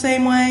about it the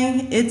same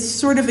way. It's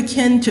sort of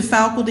akin to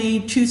faculty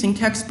choosing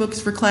textbooks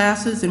for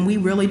classes, and we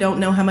really don't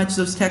know how much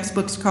those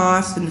textbooks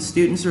cost, and the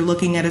students are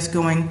looking at us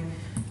going,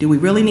 do we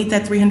really need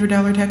that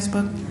 $300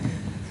 textbook?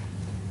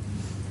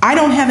 I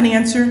don't have an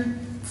answer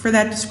for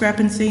that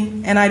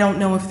discrepancy, and I don't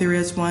know if there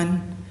is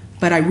one,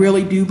 but I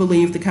really do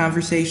believe the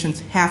conversations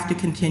have to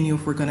continue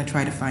if we're going to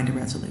try to find a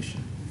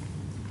resolution.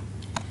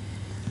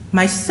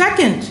 My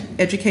second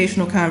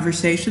educational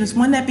conversation is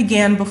one that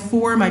began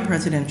before my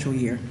presidential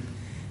year,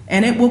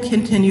 and it will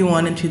continue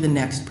on into the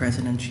next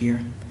president's year.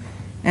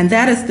 And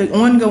that is the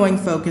ongoing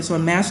focus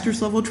on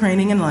master's level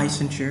training and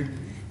licensure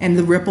and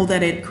the ripple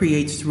that it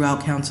creates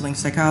throughout counseling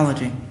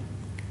psychology.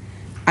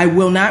 I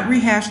will not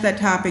rehash that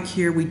topic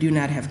here, we do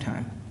not have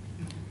time.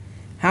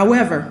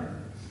 However,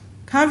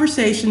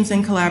 conversations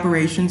and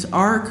collaborations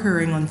are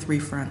occurring on three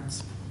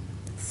fronts.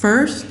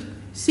 First,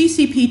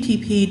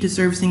 CCPTP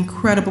deserves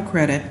incredible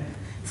credit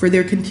for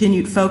their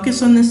continued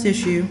focus on this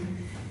issue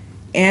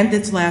and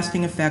its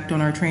lasting effect on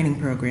our training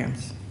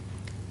programs.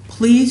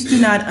 Please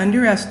do not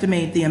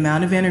underestimate the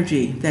amount of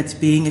energy that's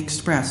being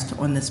expressed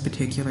on this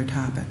particular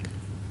topic.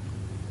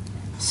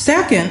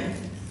 Second,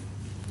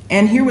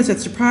 and here was a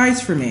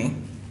surprise for me,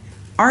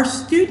 our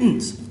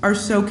students are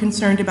so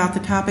concerned about the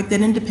topic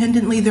that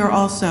independently they're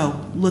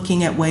also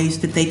looking at ways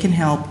that they can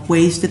help,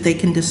 ways that they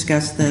can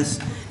discuss this,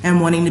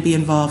 and wanting to be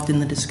involved in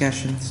the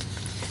discussions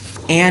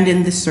and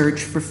in the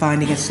search for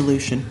finding a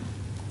solution.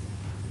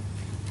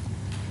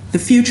 The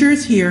future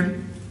is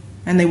here,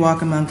 and they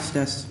walk amongst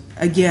us.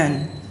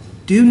 Again,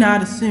 do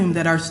not assume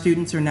that our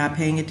students are not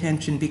paying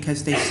attention,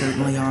 because they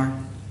certainly are.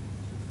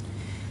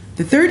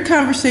 The third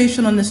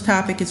conversation on this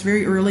topic is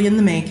very early in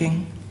the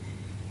making,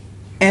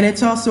 and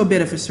it's also a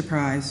bit of a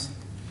surprise.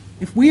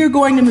 If we are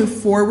going to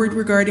move forward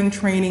regarding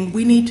training,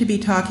 we need to be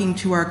talking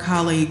to our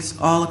colleagues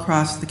all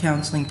across the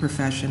counseling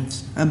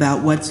professions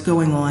about what's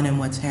going on and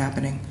what's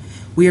happening.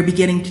 We are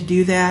beginning to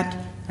do that.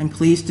 I'm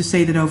pleased to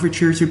say that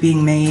overtures are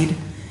being made,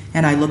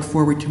 and I look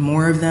forward to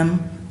more of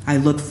them. I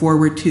look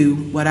forward to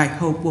what I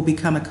hope will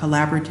become a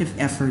collaborative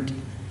effort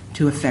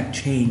to effect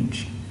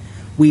change.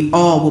 We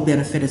all will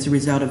benefit as a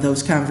result of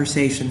those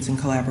conversations and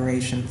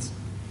collaborations.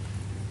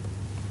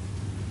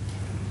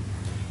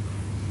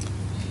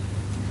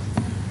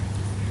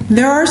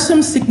 There are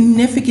some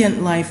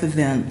significant life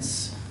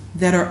events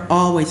that are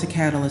always a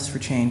catalyst for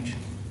change,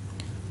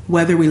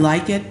 whether we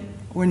like it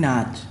or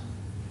not.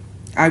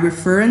 I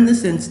refer in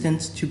this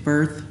instance to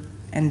birth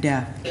and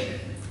death.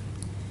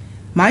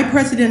 My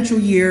presidential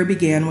year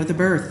began with a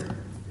birth.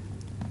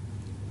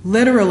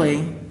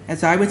 Literally,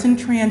 as I was in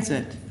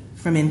transit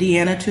from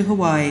Indiana to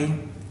Hawaii,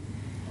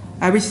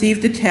 I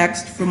received a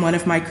text from one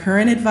of my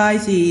current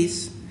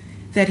advisees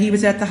that he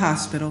was at the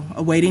hospital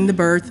awaiting the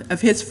birth of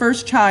his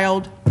first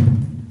child,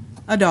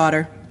 a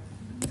daughter.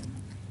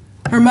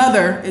 Her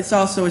mother is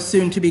also a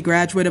soon-to-be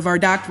graduate of our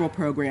doctoral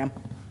program.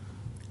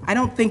 I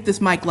don't think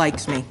this mic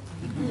likes me.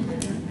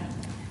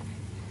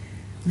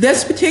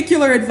 This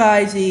particular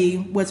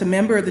advisee was a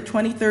member of the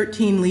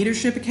 2013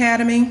 Leadership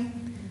Academy,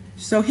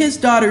 so his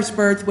daughter's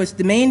birth was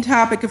the main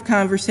topic of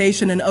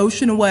conversation an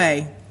ocean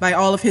away by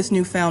all of his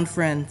newfound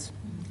friends.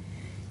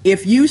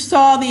 If you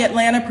saw the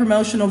Atlanta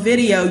promotional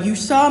video, you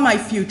saw my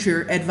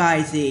future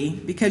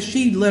advisee, because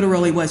she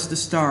literally was the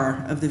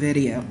star of the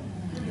video.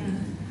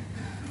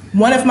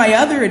 One of my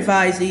other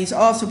advisees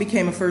also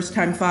became a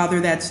first-time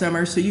father that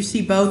summer, so you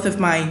see both of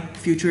my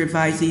future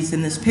advisees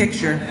in this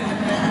picture.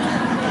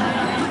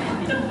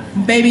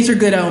 Babies are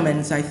good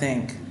omens, I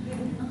think.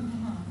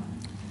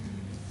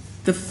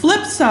 The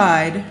flip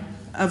side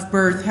of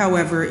birth,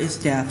 however, is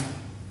death,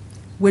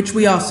 which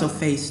we also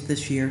faced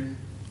this year.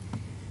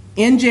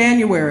 In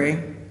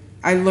January,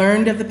 I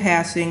learned of the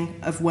passing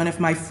of one of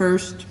my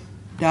first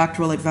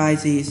doctoral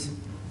advisees.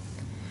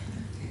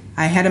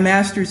 I had a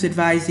master's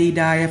advisee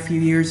die a few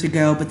years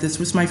ago, but this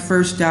was my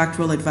first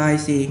doctoral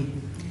advisee.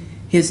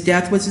 His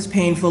death was as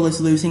painful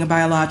as losing a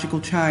biological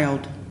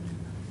child.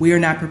 We are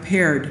not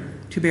prepared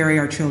to bury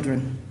our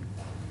children.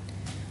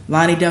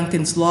 Lonnie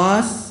Duncan's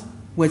loss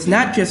was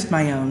not just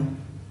my own.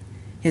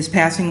 His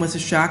passing was a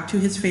shock to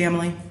his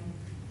family,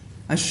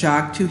 a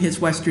shock to his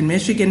Western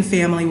Michigan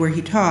family where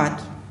he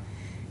taught,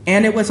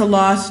 and it was a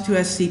loss to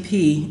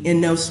SCP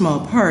in no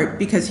small part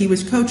because he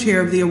was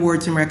co-chair of the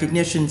Awards and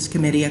Recognitions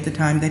Committee at the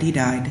time that he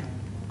died.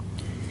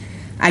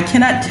 I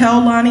cannot tell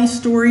Lonnie's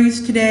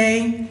stories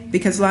today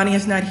because Lonnie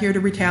is not here to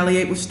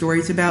retaliate with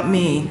stories about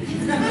me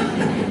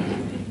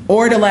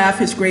or to laugh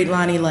his great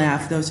Lonnie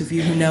laugh. Those of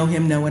you who know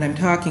him know what I'm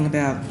talking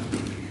about.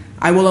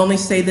 I will only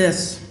say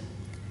this.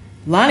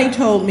 Lonnie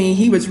told me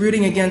he was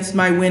rooting against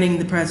my winning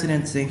the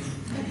presidency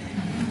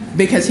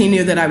because he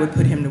knew that I would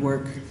put him to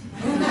work.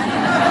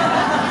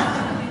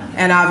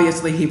 And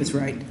obviously he was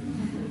right.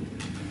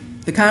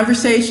 The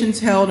conversations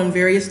held on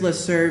various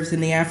listservs in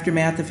the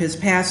aftermath of his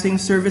passing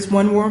serve as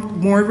one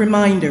more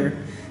reminder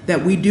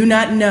that we do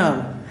not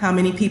know how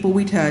many people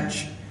we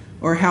touch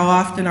or how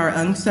often our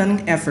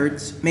unsung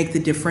efforts make the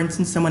difference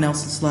in someone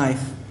else's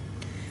life.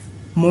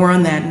 More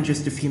on that in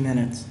just a few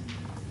minutes.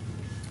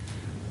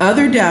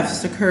 Other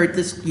deaths occurred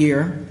this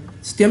year,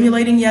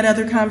 stimulating yet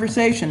other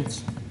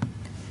conversations.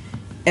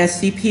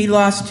 SCP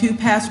lost 2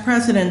 past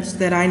presidents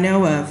that I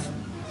know of.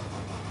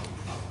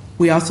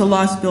 We also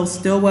lost Bill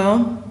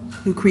Stillwell,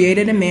 who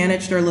created and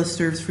managed our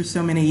listservs for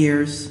so many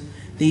years.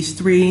 These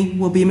 3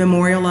 will be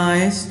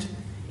memorialized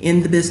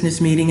in the business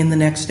meeting in the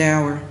next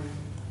hour.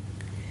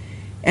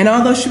 And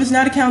although she was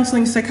not a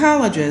counseling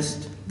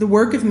psychologist, the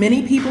work of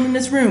many people in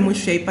this room was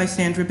shaped by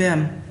Sandra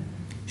Bim,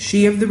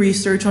 she of the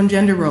research on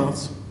gender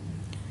roles.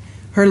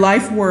 Her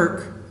life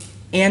work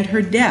and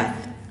her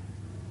death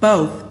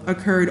both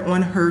occurred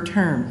on her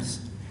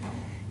terms.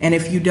 And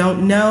if you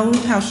don't know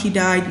how she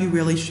died, you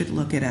really should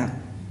look it up.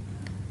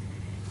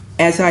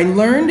 As I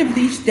learned of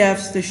these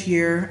deaths this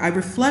year, I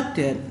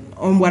reflected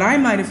on what I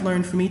might have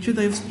learned from each of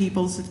those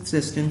people's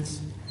existence,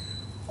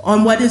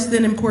 on what is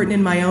then important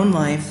in my own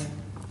life,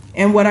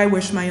 and what I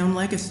wish my own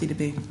legacy to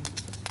be.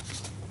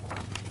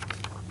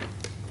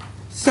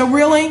 So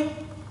really,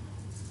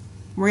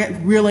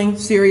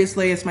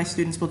 seriously, as my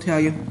students will tell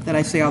you, that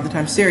I say all the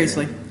time,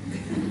 seriously,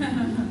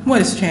 what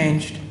has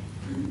changed?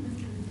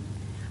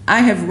 I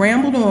have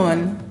rambled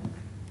on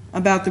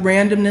about the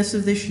randomness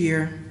of this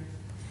year,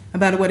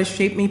 about what has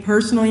shaped me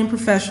personally and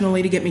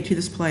professionally to get me to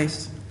this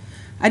place.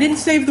 I didn't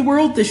save the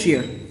world this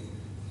year.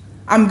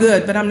 I'm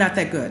good, but I'm not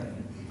that good.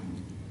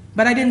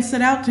 But I didn't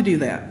set out to do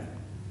that.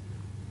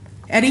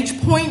 At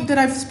each point that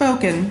I've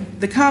spoken,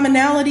 the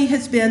commonality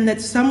has been that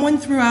someone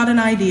threw out an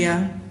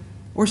idea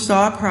or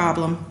saw a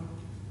problem,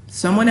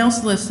 someone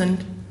else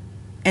listened,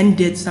 and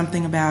did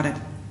something about it.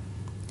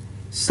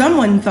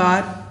 Someone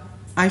thought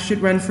I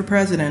should run for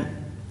president,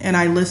 and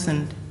I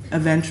listened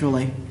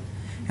eventually.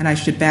 And I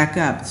should back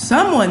up.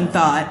 Someone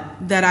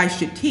thought that I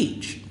should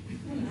teach.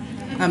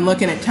 I'm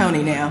looking at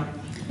Tony now.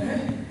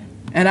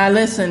 And I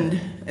listened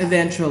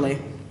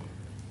eventually.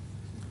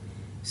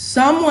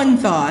 Someone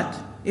thought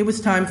it was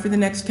time for the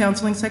next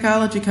counseling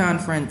psychology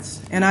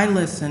conference, and I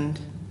listened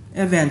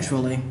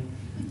eventually.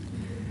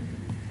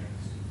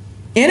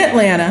 In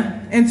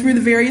Atlanta, and through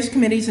the various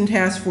committees and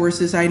task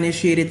forces I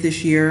initiated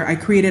this year, I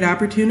created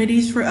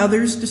opportunities for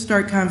others to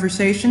start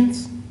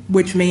conversations,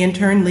 which may in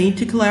turn lead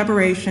to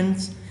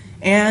collaborations,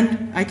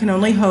 and I can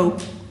only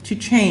hope to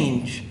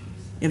change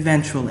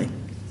eventually.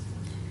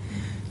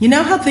 You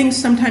know how things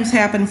sometimes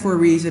happen for a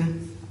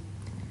reason?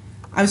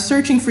 I was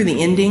searching for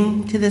the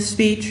ending to this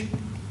speech,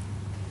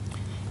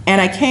 and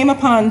I came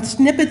upon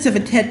snippets of a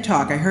TED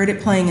Talk. I heard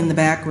it playing in the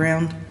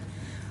background,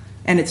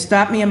 and it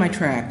stopped me in my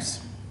tracks.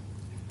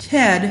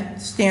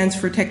 TED stands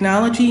for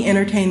Technology,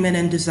 Entertainment,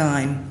 and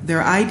Design.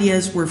 Their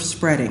ideas worth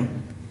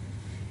spreading.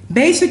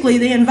 Basically,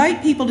 they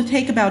invite people to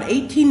take about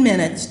 18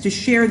 minutes to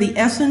share the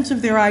essence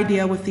of their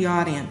idea with the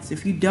audience.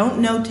 If you don't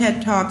know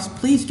TED Talks,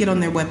 please get on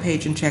their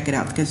webpage and check it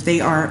out because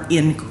they are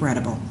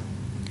incredible.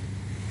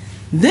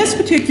 This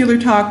particular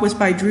talk was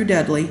by Drew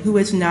Dudley, who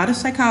is not a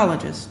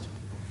psychologist,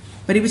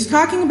 but he was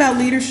talking about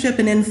leadership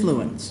and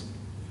influence.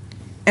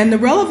 And the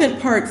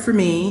relevant part for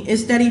me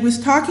is that he was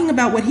talking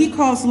about what he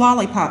calls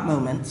lollipop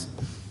moments.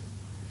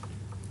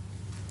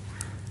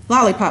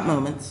 Lollipop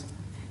moments.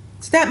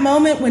 It's that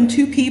moment when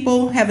 2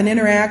 people have an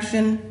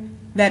interaction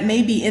that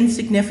may be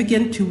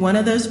insignificant to one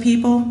of those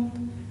people,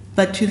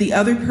 but to the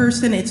other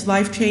person it's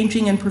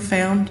life-changing and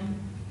profound,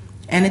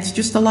 and it's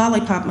just a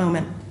lollipop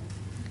moment.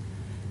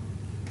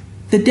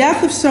 The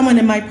death of someone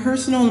in my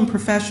personal and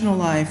professional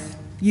life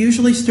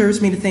usually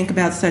stirs me to think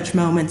about such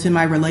moments in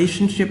my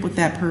relationship with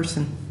that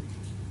person.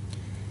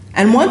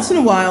 And once in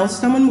a while,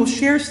 someone will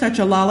share such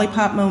a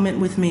lollipop moment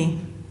with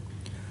me,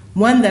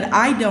 one that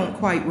I don't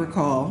quite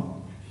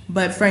recall,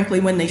 but frankly,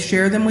 when they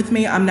share them with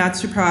me, I'm not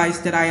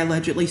surprised that I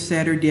allegedly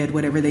said or did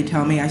whatever they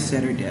tell me I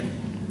said or did.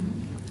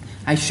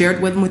 I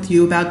shared one with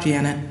you about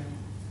Janet.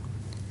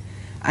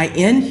 I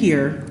end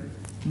here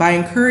by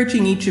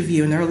encouraging each of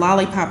you, and there are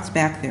lollipops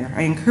back there,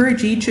 I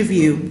encourage each of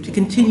you to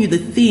continue the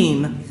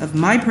theme of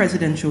my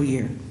presidential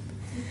year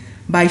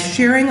by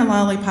sharing a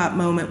lollipop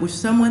moment with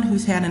someone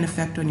who's had an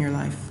effect on your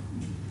life.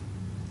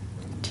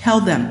 Tell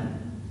them.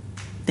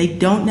 They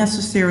don't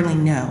necessarily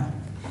know.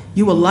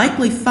 You will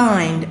likely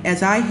find,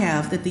 as I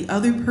have, that the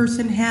other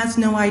person has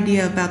no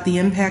idea about the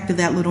impact of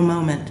that little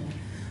moment.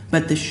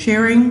 But the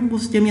sharing will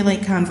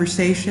stimulate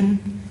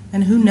conversation,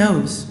 and who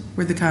knows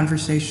where the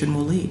conversation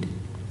will lead.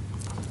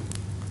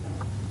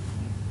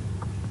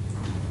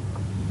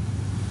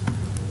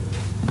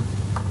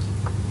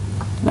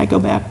 Did I go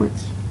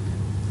backwards?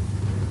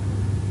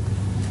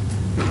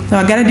 So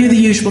I got to do the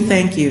usual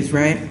thank yous,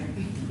 right?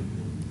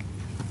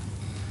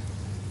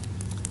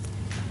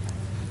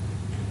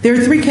 There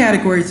are three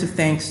categories of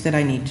thanks that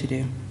I need to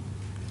do.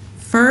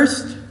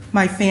 First,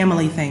 my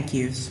family thank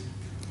yous.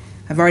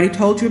 I've already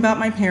told you about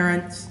my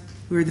parents,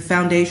 who are the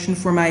foundation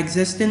for my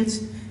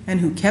existence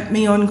and who kept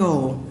me on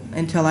goal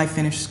until I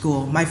finished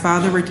school. My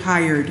father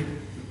retired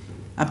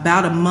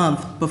about a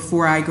month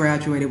before I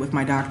graduated with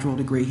my doctoral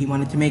degree. He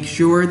wanted to make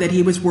sure that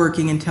he was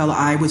working until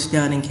I was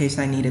done in case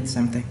I needed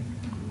something.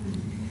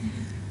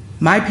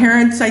 My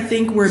parents, I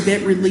think, were a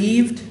bit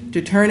relieved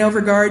to turn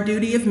over guard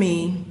duty of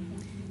me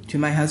to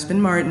my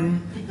husband,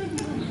 Martin,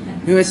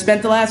 who has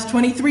spent the last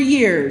 23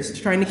 years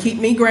trying to keep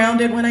me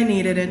grounded when I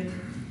needed it,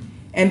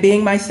 and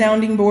being my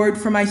sounding board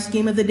for my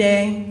scheme of the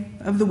day,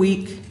 of the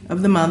week,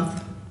 of the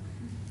month.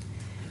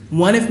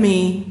 One of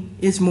me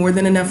is more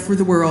than enough for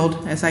the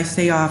world, as I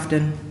say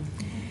often,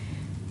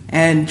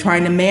 and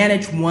trying to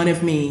manage one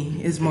of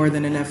me is more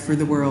than enough for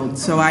the world.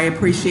 So I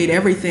appreciate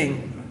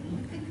everything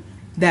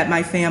that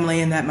my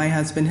family and that my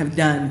husband have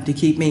done to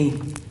keep me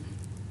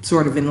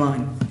sort of in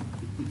line.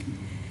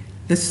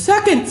 The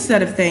second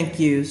set of thank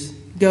yous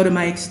go to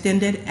my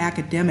extended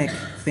academic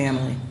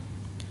family.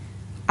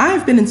 I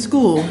have been in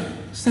school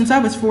since I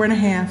was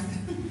 4.5.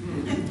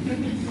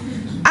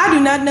 I do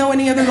not know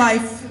any other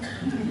life.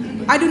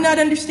 I do not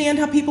understand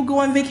how people go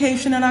on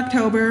vacation in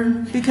October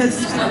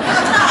because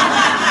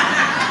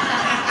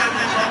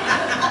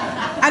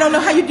I don't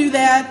know how you do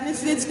that.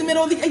 It's the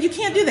middle of the, you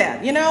can't do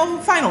that, you know,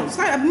 finals,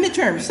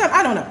 midterms,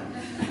 I don't know.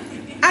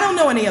 I don't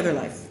know any other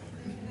life.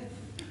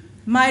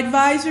 My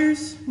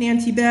advisors,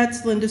 Nancy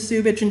Betts, Linda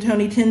Subich, and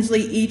Tony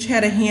Tinsley, each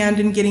had a hand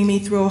in getting me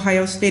through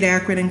Ohio State,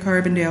 Akron, and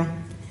Carbondale.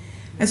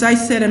 As I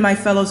said in my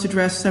fellows'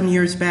 address some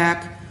years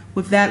back,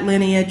 with that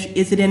lineage,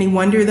 is it any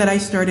wonder that I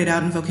started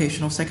out in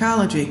vocational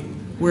psychology?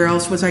 Where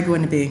else was I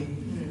going to be?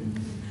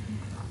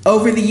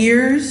 Over the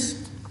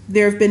years,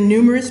 there have been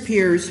numerous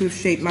peers who have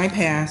shaped my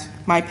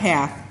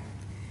path,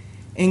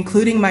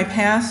 including my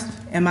past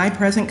and my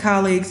present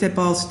colleagues at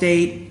Ball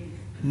State,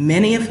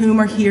 many of whom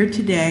are here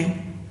today,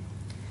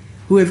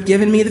 who have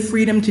given me the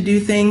freedom to do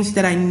things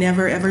that I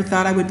never ever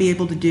thought I would be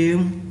able to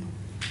do.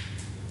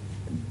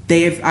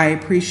 I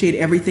appreciate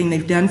everything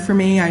they've done for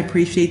me. I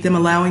appreciate them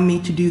allowing me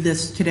to do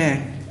this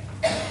today.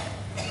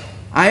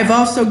 I have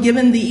also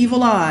given the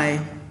evil eye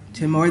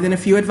to more than a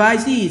few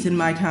advisees in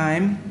my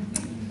time,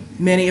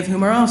 many of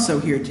whom are also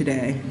here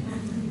today.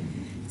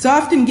 It's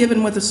often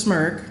given with a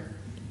smirk.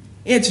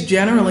 It's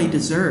generally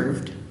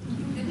deserved.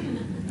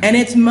 And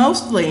it's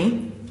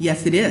mostly,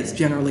 yes it is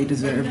generally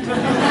deserved.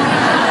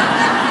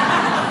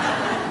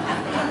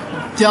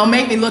 Don't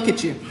make me look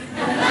at you.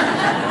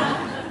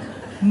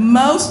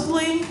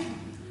 Mostly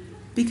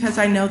because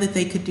I know that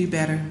they could do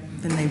better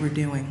than they were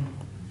doing.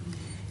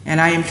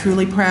 And I am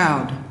truly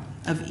proud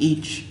of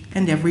each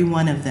and every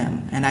one of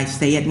them. And I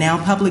say it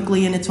now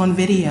publicly and it's on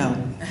video,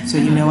 so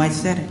you know I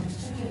said it.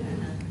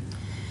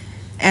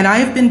 And I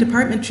have been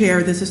department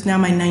chair, this is now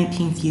my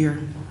 19th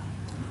year.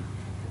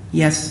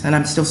 Yes, and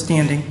I'm still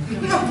standing.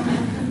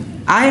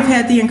 I have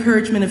had the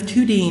encouragement of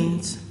 2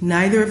 deans,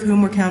 neither of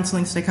whom were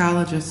counseling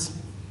psychologists,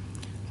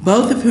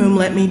 both of whom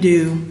let me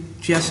do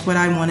just what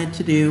I wanted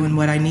to do and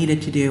what I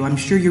needed to do. I'm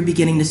sure you're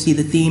beginning to see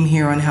the theme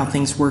here on how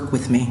things work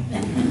with me.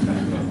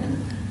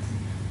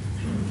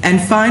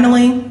 And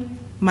finally,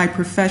 my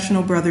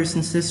professional brothers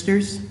and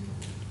sisters,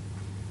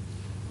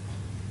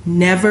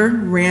 never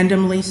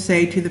randomly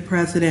say to the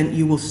president,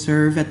 you will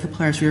serve at the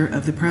pleasure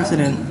of the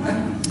president,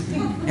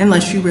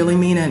 unless you really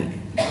mean it.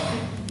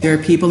 There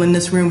are people in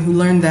this room who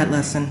learned that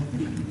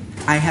lesson.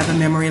 I have a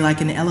memory like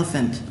an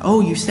elephant.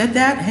 Oh, you said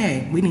that?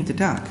 Hey, we need to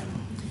talk.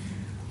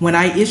 When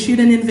I issued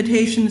an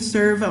invitation to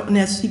serve on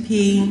an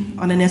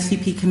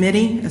SCP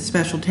committee, a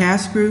special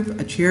task group,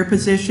 a chair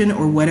position,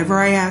 or whatever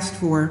I asked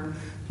for,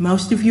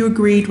 most of you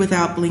agreed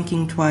without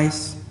blinking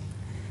twice.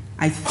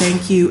 I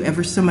thank you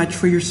ever so much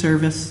for your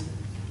service.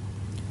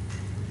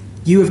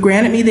 You have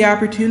granted me the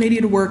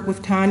opportunity to work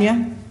with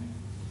Tanya,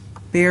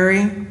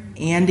 Barry,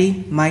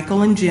 Andy,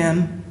 Michael, and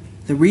Jim,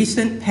 the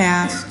recent,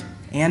 past,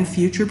 and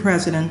future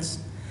presidents,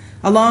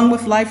 along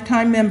with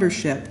lifetime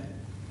membership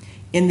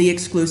in the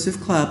exclusive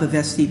club of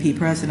SCP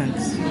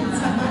presidents.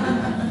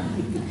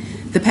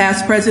 The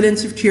past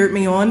presidents have cheered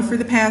me on for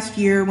the past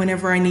year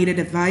whenever I needed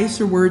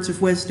advice or words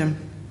of wisdom.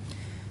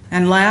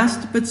 And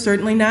last, but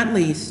certainly not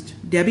least,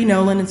 Debbie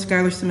Nolan and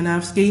Skylar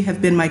Simonovsky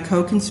have been my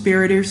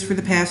co-conspirators for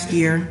the past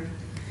year.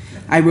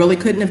 I really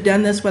couldn't have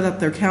done this without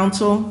their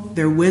counsel,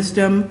 their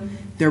wisdom,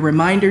 their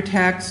reminder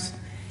texts,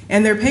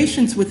 and their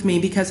patience with me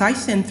because I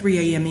send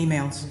 3 a.m.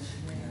 emails.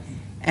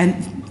 And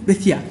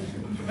yeah,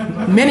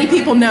 many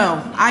people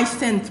know I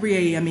send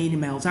 3 a.m.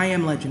 emails. I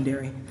am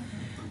legendary.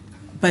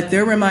 but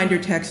they're reminder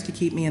texts to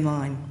keep me in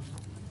line.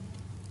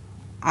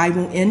 I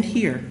will end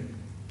here.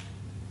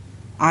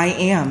 I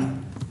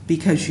am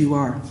because you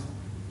are.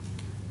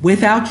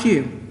 Without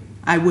you,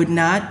 I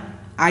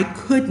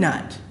could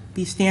not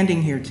be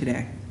standing here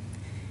today.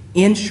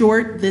 In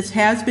short, this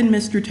has been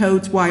Mr.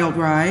 Toad's wild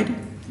ride.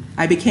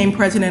 I became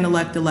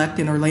president-elect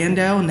in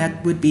Orlando, and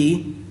that would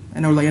be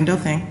an Orlando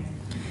thing.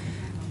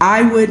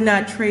 I would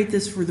not trade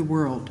this for the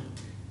world.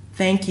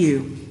 Thank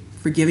you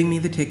for giving me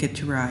the ticket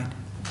to ride.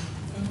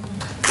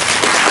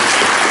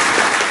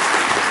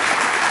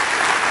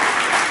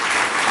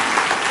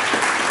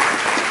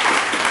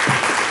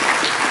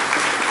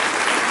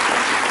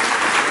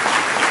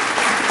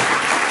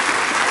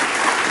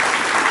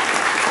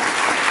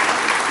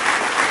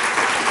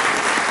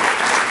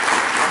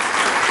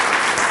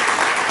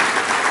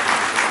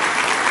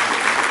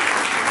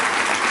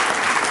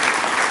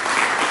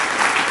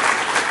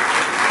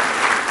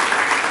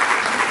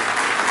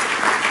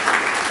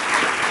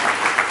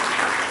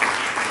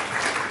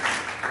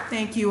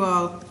 Thank you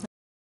all.